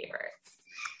of my favorites.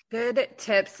 Good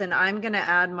tips. And I'm going to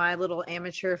add my little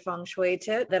amateur feng shui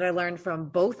tip that I learned from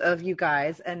both of you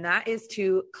guys. And that is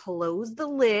to close the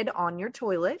lid on your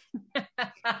toilet,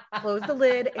 close the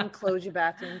lid, and close your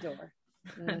bathroom door.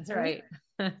 That's right.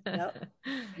 Yep.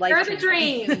 Or the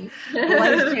drain.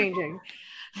 Life changing.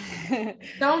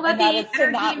 Don't let the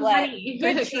energy not and let money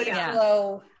good chi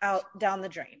flow out down the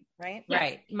drain, right? Yes.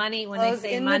 Right. Money, when Flows they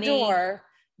say in money, the door,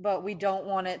 but we don't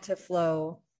want it to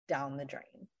flow down the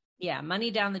drain. Yeah,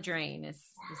 money down the drain is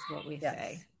what we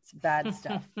say. It's bad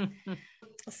stuff.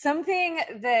 Something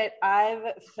that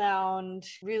I've found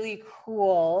really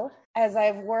cool as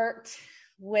I've worked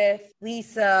with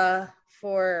Lisa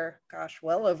for,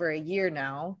 well over a year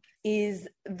now, is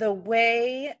the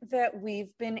way that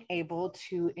we've been able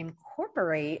to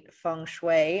incorporate feng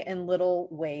shui in little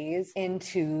ways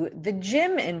into the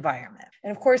gym environment. And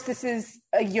of course, this is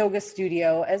a yoga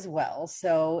studio as well,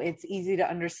 so it's easy to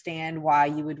understand why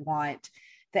you would want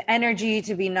the energy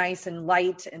to be nice and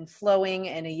light and flowing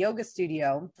in a yoga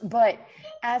studio. But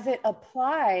as it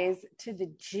applies to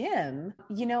the gym,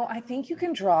 I think you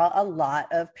can draw a lot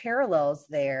of parallels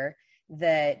there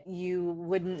that you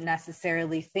wouldn't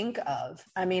necessarily think of.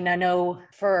 I mean, I know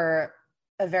for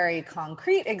a very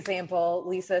concrete example,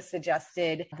 Lisa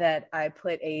suggested that I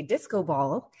put a disco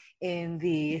ball in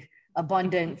the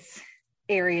abundance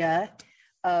area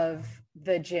of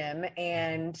the gym,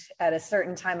 and at a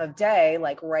certain time of day,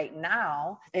 like right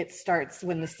now, it starts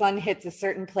when the sun hits a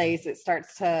certain place, it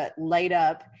starts to light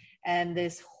up, and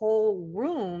this whole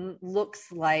room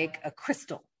looks like a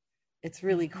crystal. It's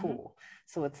really cool.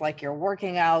 So it's like you're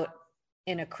working out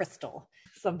in a crystal,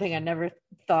 something I never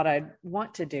thought I'd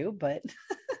want to do, but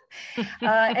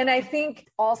and I think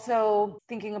also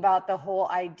thinking about the whole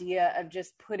idea of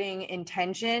just putting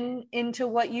intention into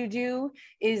what you do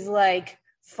is like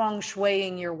feng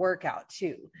shuiing your workout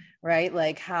too, right?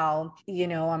 Like how,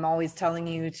 I'm always telling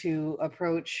you to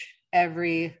approach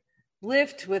every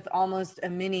lift with almost a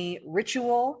mini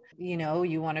ritual.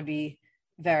 You want to be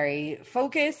very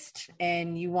focused,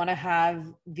 and you want to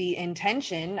have the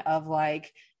intention of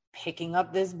like picking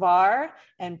up this bar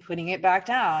and putting it back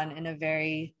down in a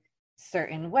very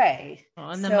certain way.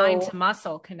 And the mind to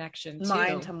muscle connection too.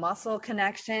 Mind to muscle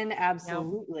connection,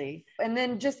 absolutely. Yep. And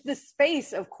then just the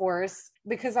space, of course,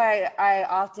 because I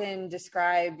often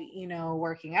describe,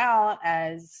 working out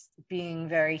as being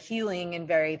very healing and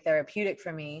very therapeutic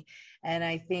for me. And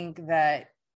I think that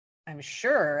I'm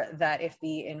sure that if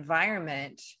the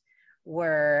environment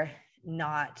were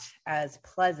not as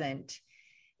pleasant,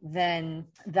 then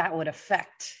that would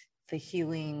affect the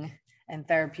healing and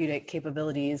therapeutic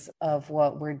capabilities of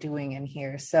what we're doing in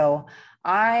here. So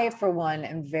I, for one,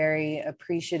 am very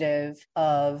appreciative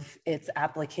of its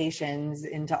applications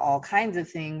into all kinds of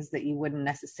things that you wouldn't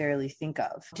necessarily think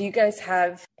of. Do you guys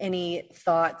have any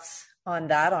thoughts on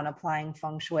that, on applying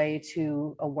feng shui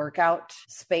to a workout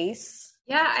space?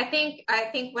 Yeah, I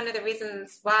think one of the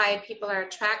reasons why people are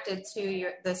attracted to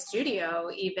the studio,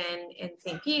 even in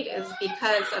St. Pete, is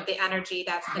because of the energy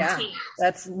that's contained. Yeah,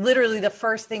 that's literally the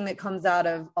first thing that comes out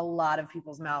of a lot of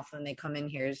people's mouth when they come in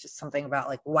here is just something about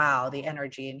like, wow, the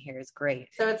energy in here is great.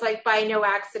 So it's like by no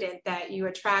accident that you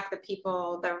attract the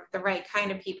people, the right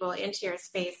kind of people into your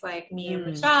space, like me and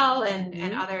Michelle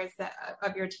and others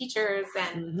of your teachers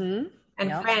and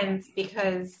friends,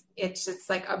 because it's just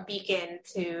like a beacon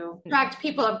to attract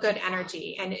people of good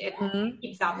energy, and it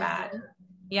keeps out bad.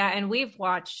 Yeah. And we've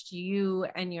watched you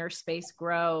and your space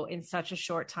grow in such a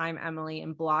short time, Emily,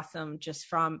 and blossom just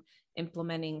from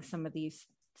implementing some of these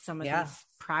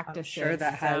practices. I'm sure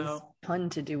that has a ton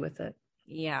to do with it.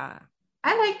 Yeah.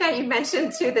 I like that you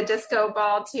mentioned too the disco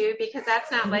ball too, because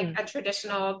that's not like a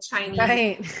traditional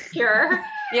Chinese cure.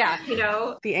 Yeah. You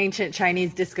know, the ancient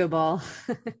Chinese disco ball.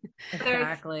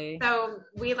 Exactly. So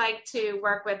we like to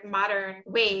work with modern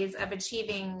ways of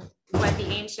achieving what the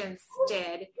ancients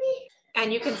did.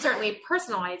 And you can certainly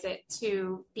personalize it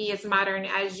to be as modern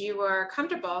as you are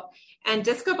comfortable. And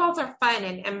disco balls are fun.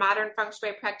 And modern feng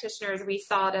shui practitioners, we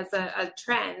saw it as a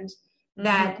trend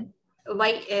that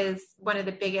light is one of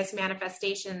the biggest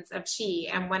manifestations of qi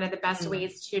and one of the best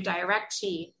ways to direct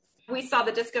qi. We saw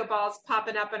the disco balls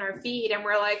popping up in our feed and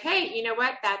we're like, hey, you know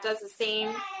what? That does the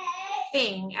same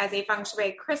thing as a feng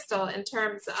shui crystal in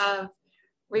terms of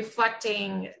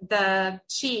reflecting the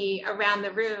qi around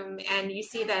the room. And you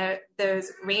see that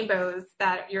those rainbows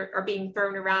that are being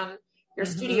thrown around your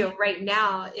studio right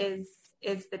now is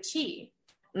the qi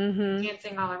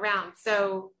dancing all around.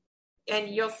 So, and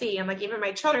you'll see, and like even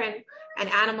my children and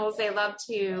animals, they love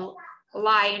to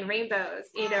lie in rainbows,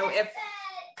 you know,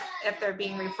 if they're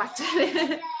being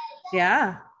reflected.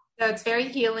 Yeah. So it's very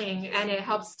healing, and it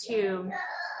helps to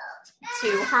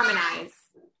harmonize.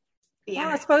 Well,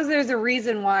 I suppose there's a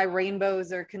reason why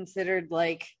rainbows are considered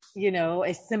like, you know,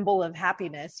 a symbol of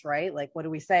happiness, right? Like, what do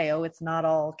we say? Oh, it's not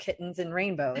all kittens and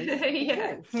rainbows.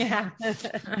 Yeah.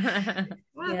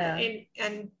 Well,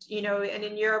 and you know, and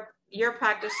in your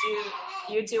practice,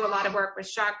 you do a lot of work with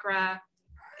chakra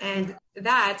and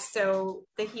that. So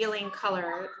the healing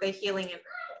color, the healing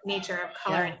nature of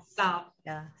color in itself.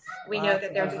 Yeah. We know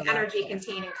that there's an energy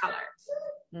contained in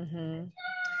color.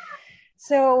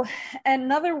 So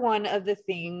another one of the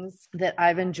things that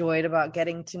I've enjoyed about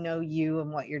getting to know you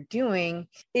and what you're doing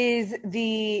is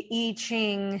the I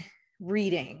Ching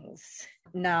readings.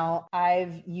 Now,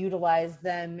 I've utilized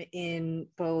them in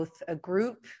both a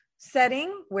group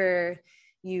setting where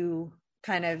you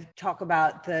kind of talk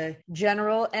about the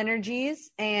general energies,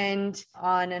 and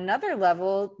on another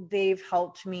level, they've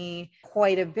helped me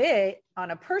quite a bit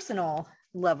on a personal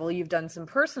level. You've done some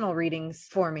personal readings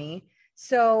for me.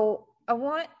 So I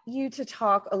want you to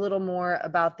talk a little more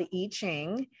about the I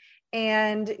Ching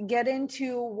and get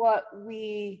into what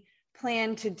we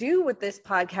plan to do with this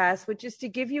podcast, which is to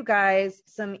give you guys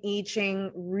some I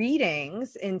Ching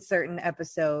readings in certain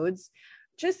episodes,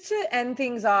 just to end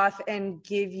things off and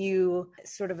give you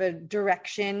sort of a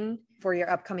direction for your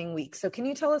upcoming week. So can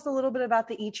you tell us a little bit about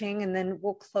the I Ching, and then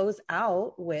we'll close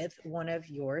out with one of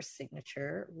your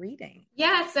signature readings?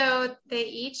 Yeah, so the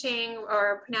I Ching,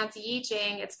 or pronounced I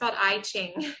Ching, it's spelled I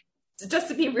Ching, just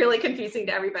to be really confusing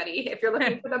to everybody. If you're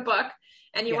looking for the book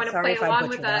and you want to play along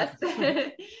with us,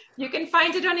 you can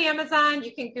find it on Amazon.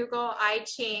 You can Google I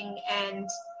Ching and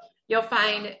you'll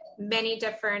find many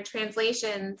different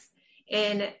translations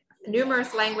in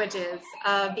numerous languages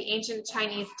of the ancient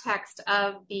Chinese text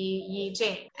of the I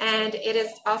Ching. And it is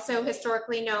also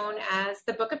historically known as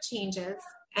the Book of Changes,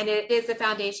 and it is the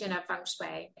foundation of feng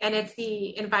shui. And it's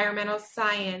the environmental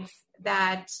science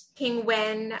that King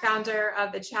Wen, founder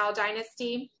of the Zhou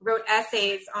dynasty, wrote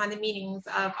essays on the meanings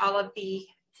of all of the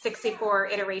 64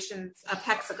 iterations of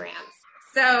hexagrams.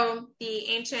 So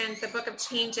the Book of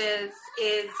Changes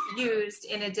is used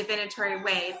in a divinatory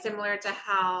way, similar to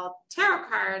how tarot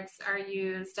cards are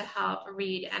used to help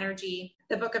read energy.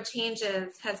 The Book of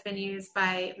Changes has been used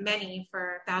by many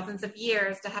for thousands of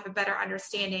years to have a better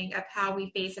understanding of how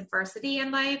we face adversity in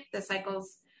life, the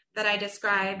cycles that I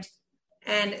described.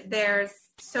 And there's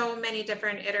so many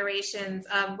different iterations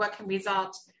of what can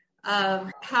result of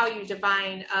how you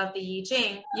divine of the I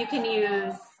Ching. You can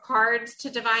use cards to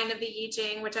divine of the I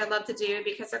Ching, which I love to do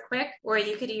because they're quick, or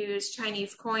you could use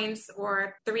Chinese coins,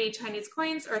 or 3 Chinese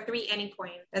coins, or 3 any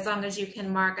coin, as long as you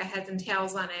can mark a heads and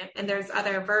tails on it. And there's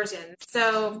other versions.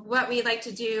 So what we like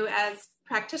to do as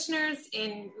practitioners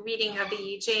in reading of the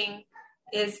I Ching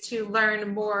is to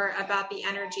learn more about the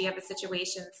energy of a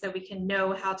situation so we can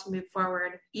know how to move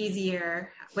forward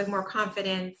easier, with more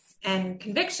confidence and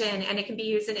conviction. And it can be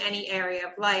used in any area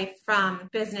of life, from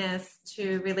business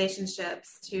to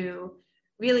relationships to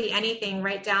really anything,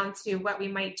 right down to what we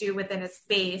might do within a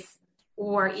space,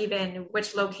 or even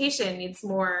which location needs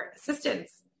more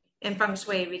assistance. In Feng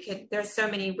Shui, there's so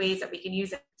many ways that we can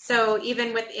use it. So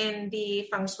even within the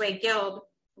Feng Shui Guild,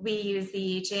 we use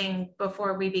the I Ching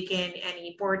before we begin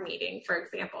any board meeting, for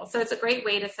example. So it's a great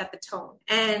way to set the tone.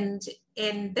 And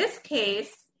in this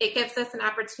case, it gives us an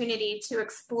opportunity to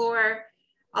explore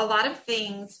a lot of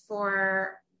things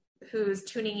for who's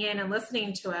tuning in and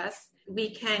listening to us.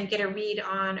 We can get a read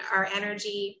on our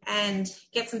energy and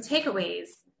get some takeaways.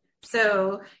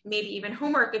 So maybe even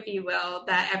homework, if you will,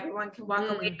 that everyone can walk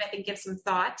away with and give some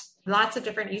thought. Lots of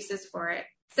different uses for it.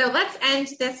 So let's end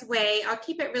this way. I'll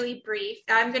keep it really brief.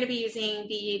 I'm going to be using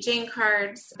the I Ching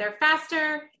cards. They're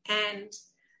faster, and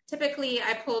typically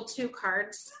I pull 2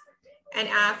 cards and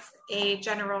ask a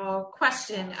general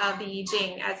question of the I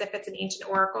Ching as if it's an ancient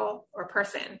oracle or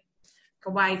person, a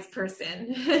wise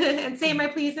person, and say my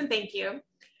please and thank you.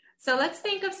 So let's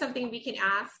think of something we can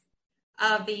ask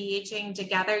of the I Ching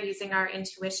together using our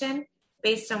intuition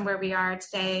based on where we are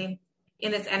today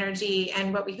in this energy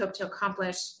and what we hope to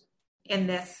accomplish in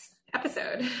this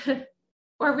episode.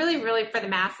 Or really for the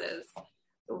masses.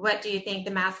 What do you think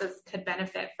the masses could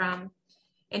benefit from,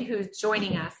 and who's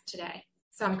joining us today?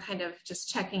 So I'm kind of just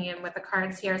checking in with the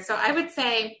cards here. So I would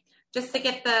say, just to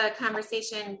get the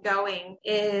conversation going,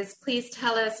 is please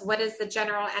tell us what is the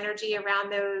general energy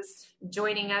around those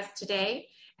joining us today,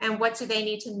 and what do they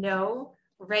need to know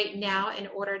right now in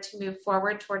order to move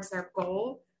forward towards their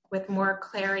goal with more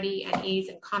clarity and ease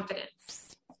and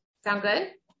confidence. Sound good?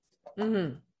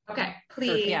 Mm-hmm. Okay,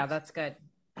 please. Yeah, that's good.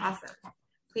 Awesome.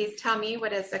 Please tell me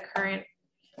what is the current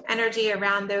energy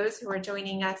around those who are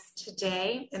joining us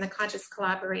today in the conscious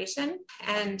collaboration,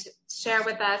 and share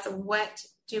with us what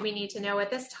do we need to know at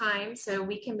this time so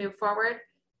we can move forward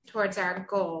towards our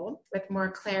goal with more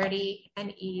clarity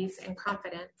and ease and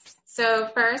confidence. So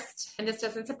first, and this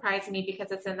doesn't surprise me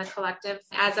because it's in the collective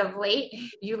as of late,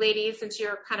 you ladies, since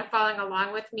you're kind of following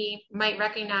along with me, might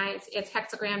recognize it's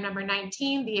hexagram number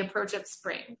 19, the approach of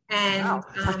spring. And wow.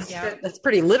 That's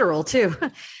pretty literal too.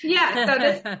 Yeah. So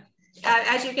this,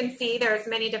 as you can see, there's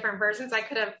many different versions I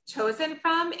could have chosen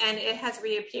from, and it has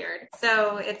reappeared.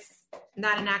 So it's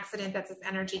not an accident that this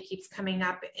energy keeps coming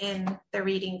up in the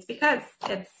readings, because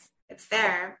it's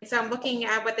there. So I'm looking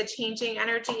at what the changing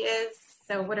energy is.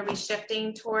 So what are we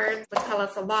shifting towards? Will tell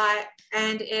us a lot.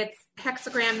 And it's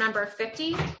hexagram number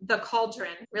 50, the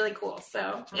cauldron. Really cool.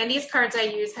 So, and these cards I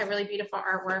use have really beautiful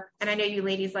artwork, and I know you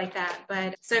ladies like that.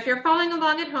 But so if you're following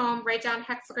along at home, write down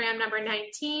hexagram number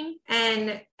 19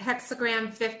 and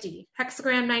hexagram 50.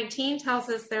 Hexagram 19 tells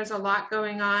us there's a lot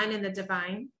going on in the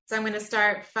divine. So I'm going to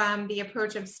start from the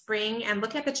approach of spring and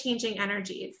look at the changing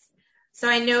energies. So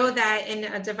I know that in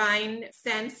a divine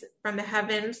sense from the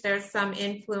heavens, there's some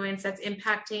influence that's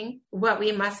impacting what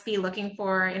we must be looking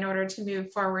for in order to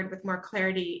move forward with more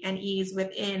clarity and ease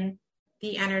within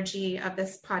the energy of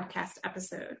this podcast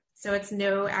episode. So it's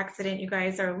no accident you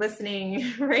guys are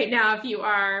listening right now. If you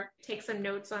are, take some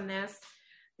notes on this.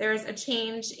 There's a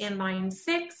change in line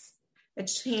 6, a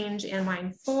change in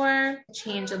line 4, a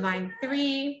change in line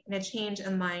 3, and a change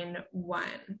in line 1.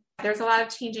 There's a lot of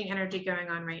changing energy going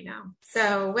on right now.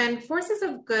 So when forces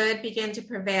of good begin to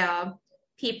prevail,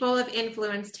 people of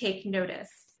influence take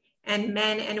notice, and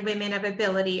men and women of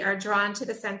ability are drawn to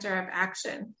the center of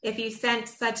action. If you sense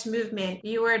such movement,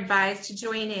 you are advised to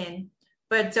join in,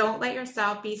 but don't let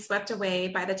yourself be swept away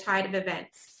by the tide of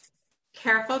events.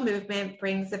 Careful movement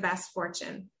brings the best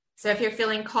fortune. So if you're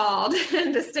feeling called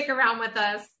to stick around with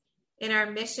us in our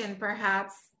mission,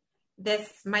 perhaps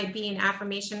this might be an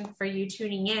affirmation for you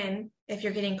tuning in if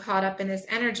you're getting caught up in this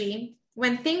energy.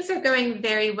 When things are going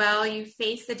very well, you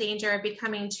face the danger of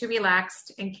becoming too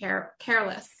relaxed and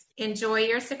careless. Enjoy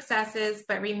your successes,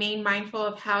 but remain mindful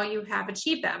of how you have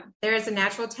achieved them. There is a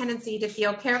natural tendency to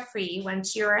feel carefree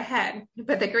once you're ahead,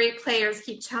 but the great players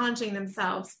keep challenging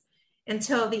themselves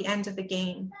until the end of the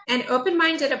game. An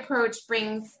open-minded approach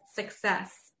brings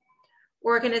success.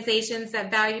 Organizations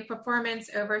that value performance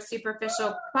over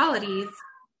superficial qualities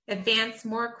advance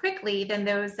more quickly than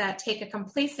those that take a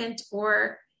complacent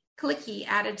or cliquey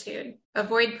attitude.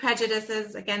 Avoid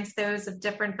prejudices against those of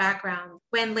different backgrounds.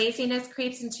 When laziness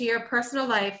creeps into your personal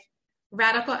life,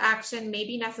 radical action may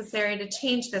be necessary to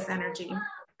change this energy.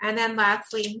 And then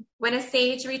lastly, when a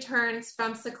sage returns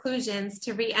from seclusions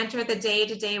to re-enter the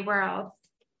day-to-day world,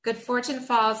 good fortune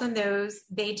falls on those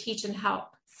they teach and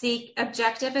help. Seek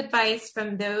objective advice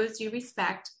from those you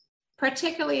respect,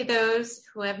 particularly those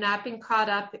who have not been caught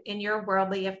up in your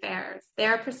worldly affairs.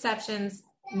 Their perceptions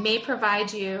may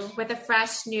provide you with a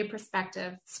fresh, new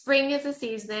perspective. Spring is a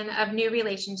season of new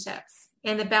relationships.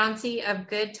 In the bounty of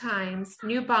good times,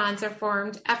 new bonds are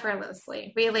formed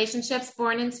effortlessly. Relationships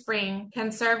born in spring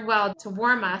can serve well to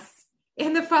warm us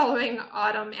in the following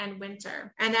autumn and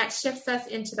winter. And that shifts us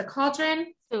into the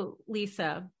cauldron. So,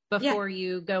 Lisa, before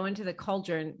you go into the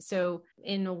cauldron, so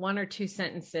in 1 or 2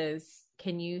 sentences,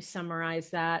 can you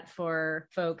summarize that for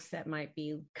folks that might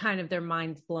be kind of their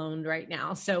minds blown right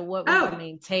now? So what was the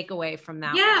main takeaway from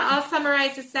that? Yeah, I'll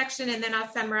summarize the section and then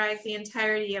I'll summarize the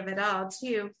entirety of it all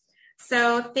too.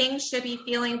 So things should be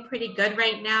feeling pretty good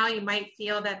right now. You might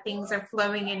feel that things are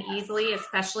flowing in easily,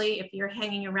 especially if you're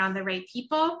hanging around the right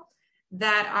people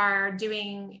that are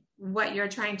doing what you're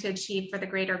trying to achieve for the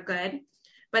greater good.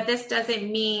 But this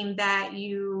doesn't mean that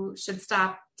you should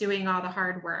stop doing all the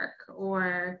hard work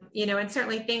or, and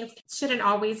certainly things shouldn't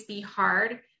always be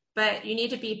hard, but you need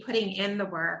to be putting in the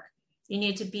work. You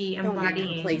need to be embodying. Don't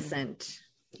be complacent.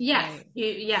 Yes.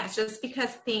 Yes. Just because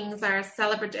things are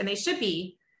celebratory, and they should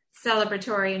be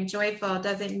celebratory and joyful,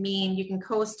 doesn't mean you can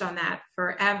coast on that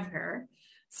forever.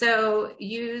 So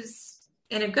use,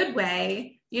 in a good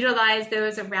way, utilize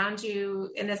those around you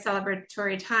in the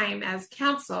celebratory time as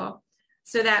counsel,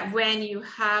 so that when you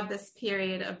have this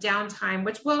period of downtime,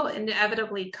 which will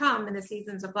inevitably come in the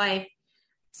seasons of life,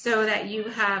 so that you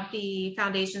have the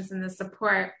foundations and the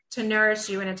support to nourish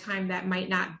you in a time that might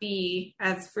not be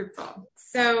as fruitful.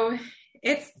 So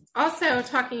it's also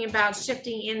talking about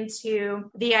shifting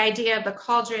into the idea of the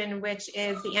cauldron, which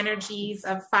is the energies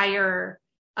of fire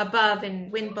above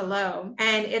and wind below.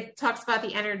 And it talks about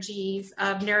the energies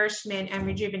of nourishment and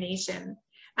rejuvenation.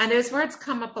 And those words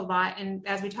come up a lot and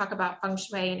as we talk about feng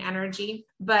shui and energy,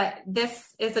 but this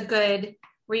is a good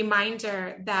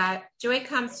reminder that joy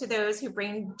comes to those who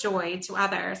bring joy to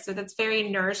others. So that's very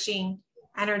nourishing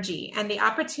energy. And the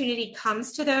opportunity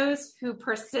comes to those who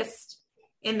persist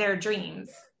in their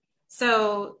dreams.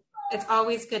 So it's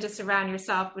always good to surround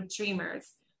yourself with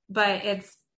dreamers, but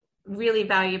it's really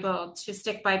valuable to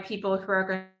stick by people who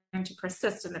are going to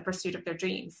persist in the pursuit of their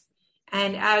dreams.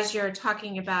 And as you're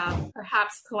talking about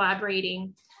perhaps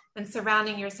collaborating and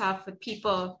surrounding yourself with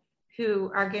people who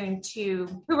are going to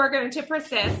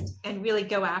persist and really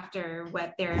go after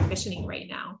what they're ambitioning right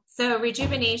now. So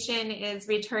rejuvenation is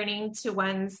returning to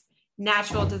one's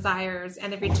natural desires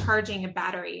and the recharging a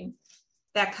battery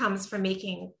that comes from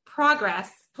making progress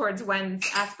towards one's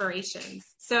aspirations.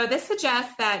 So this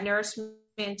suggests that nourishment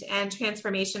and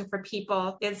transformation for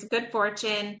people is good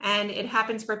fortune, and it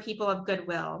happens for people of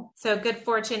goodwill. So good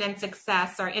fortune and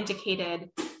success are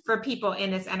indicated for people in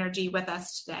this energy with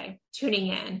us today, tuning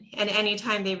in. And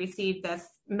anytime they receive this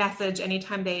message,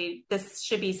 this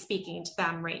should be speaking to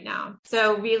them right now.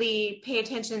 So really pay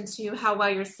attention to how well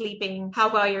you're sleeping,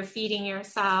 how well you're feeding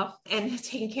yourself, and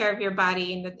taking care of your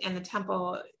body and the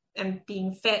temple, and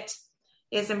being fit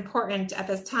is important at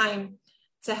this time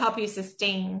to help you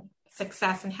sustain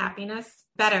success and happiness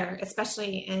better,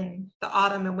 especially in the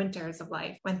autumn and winters of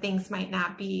life when things might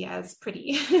not be as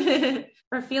pretty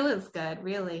or feel as good,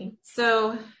 really.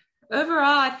 So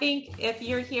overall, I think if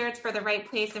you're here, it's for the right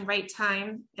place and right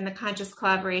time in the conscious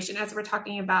collaboration, as we're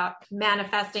talking about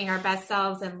manifesting our best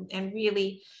selves and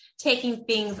really taking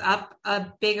things up a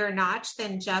bigger notch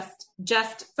than just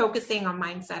focusing on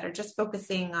mindset or just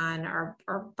focusing on our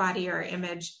body or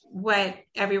image. What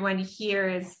everyone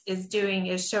here is doing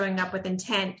is showing up with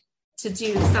intent to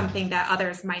do something that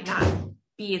others might not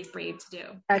be as brave to do.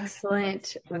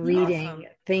 Excellent reading. Awesome.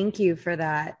 Thank you for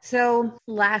that. So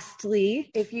lastly,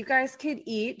 if you guys could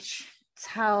each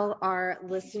tell our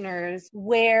listeners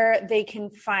where they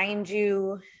can find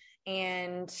you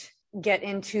and get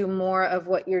into more of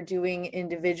what you're doing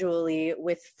individually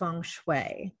with feng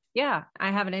shui. Yeah,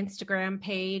 I have an Instagram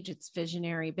page. It's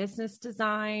Visionary Business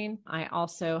Design. I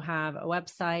also have a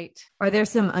website. Are there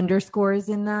some underscores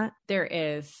in that? There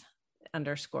is.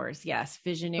 Underscores. Yes.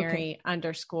 Visionary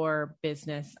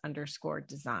 _business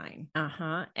 _design.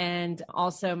 And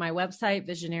also my website,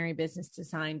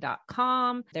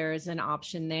 visionarybusinessdesign.com. There is an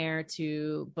option there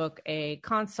to book a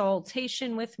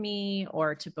consultation with me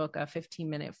or to book a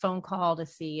 15-minute phone call to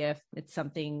see if it's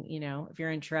something, if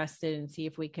you're interested and see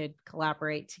if we could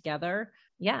collaborate together.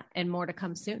 Yeah, and more to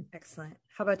come soon. Excellent.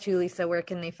 How about you, Lisa? Where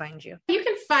can they find you? You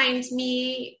can find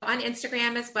me on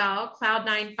Instagram as well,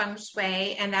 Cloud9 Feng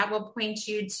Shui, and that will point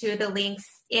you to the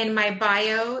links in my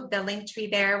bio. The link tree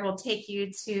there will take you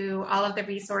to all of the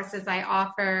resources I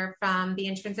offer, from the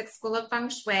Intrinsic School of Feng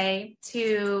Shui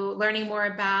to learning more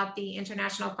about the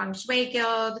International Feng Shui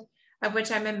Guild, of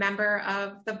which I'm a member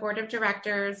of the board of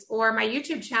directors, or my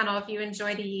YouTube channel if you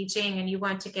enjoy the I Ching and you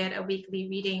want to get a weekly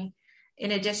reading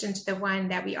in addition to the one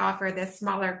that we offer, this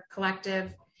smaller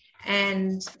collective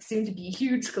and soon to be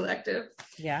huge collective.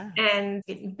 Yeah. And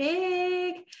getting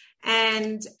big.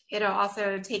 And it'll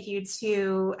also take you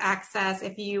to access,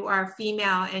 if you are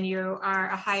female and you are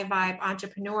a high vibe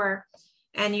entrepreneur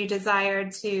and you desire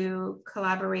to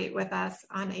collaborate with us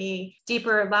on a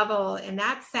deeper level in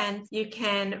that sense, you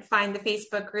can find the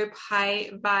Facebook group High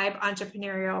Vibe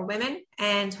Entrepreneurial Women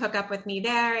and hook up with me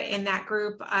there. In that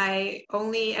group, I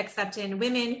only accept in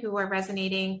women who are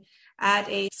resonating at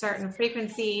a certain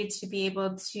frequency to be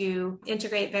able to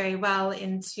integrate very well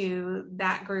into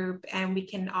that group, and we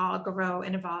can all grow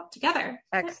and evolve together.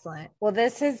 Excellent. Well,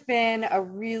 this has been a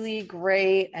really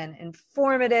great and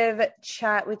informative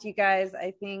chat with you guys.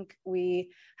 I think we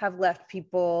have left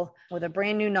people with a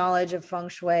brand new knowledge of Feng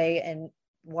Shui and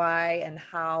why and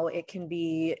how it can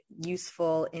be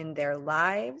useful in their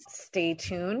lives. Stay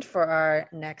tuned for our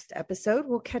next episode.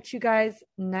 We'll catch you guys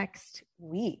next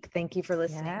week. Thank you for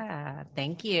listening. Yeah,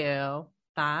 thank you.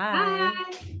 Bye.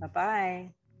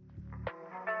 Bye-bye.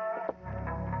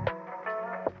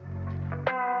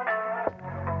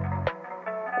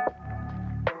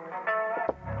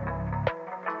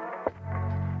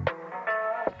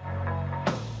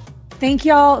 Thank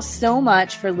y'all so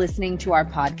much for listening to our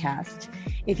podcast.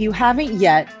 If you haven't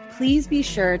yet, please be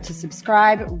sure to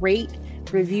subscribe, rate,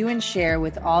 review, and share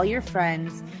with all your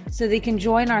friends so they can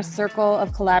join our circle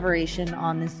of collaboration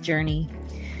on this journey.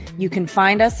 You can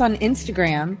find us on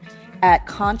Instagram at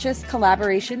Conscious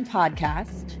Collaboration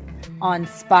Podcast, on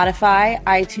Spotify,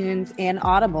 iTunes, and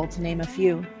Audible, to name a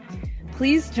few.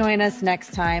 Please join us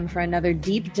next time for another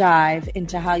deep dive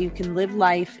into how you can live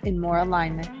life in more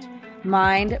alignment,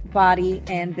 mind, body,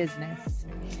 and business.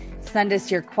 Send us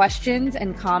your questions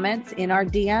and comments in our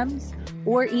DMs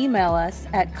or email us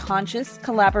at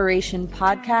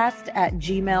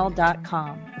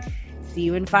consciouscollaborationpodcast@gmail.com. See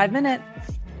you in 5 minutes.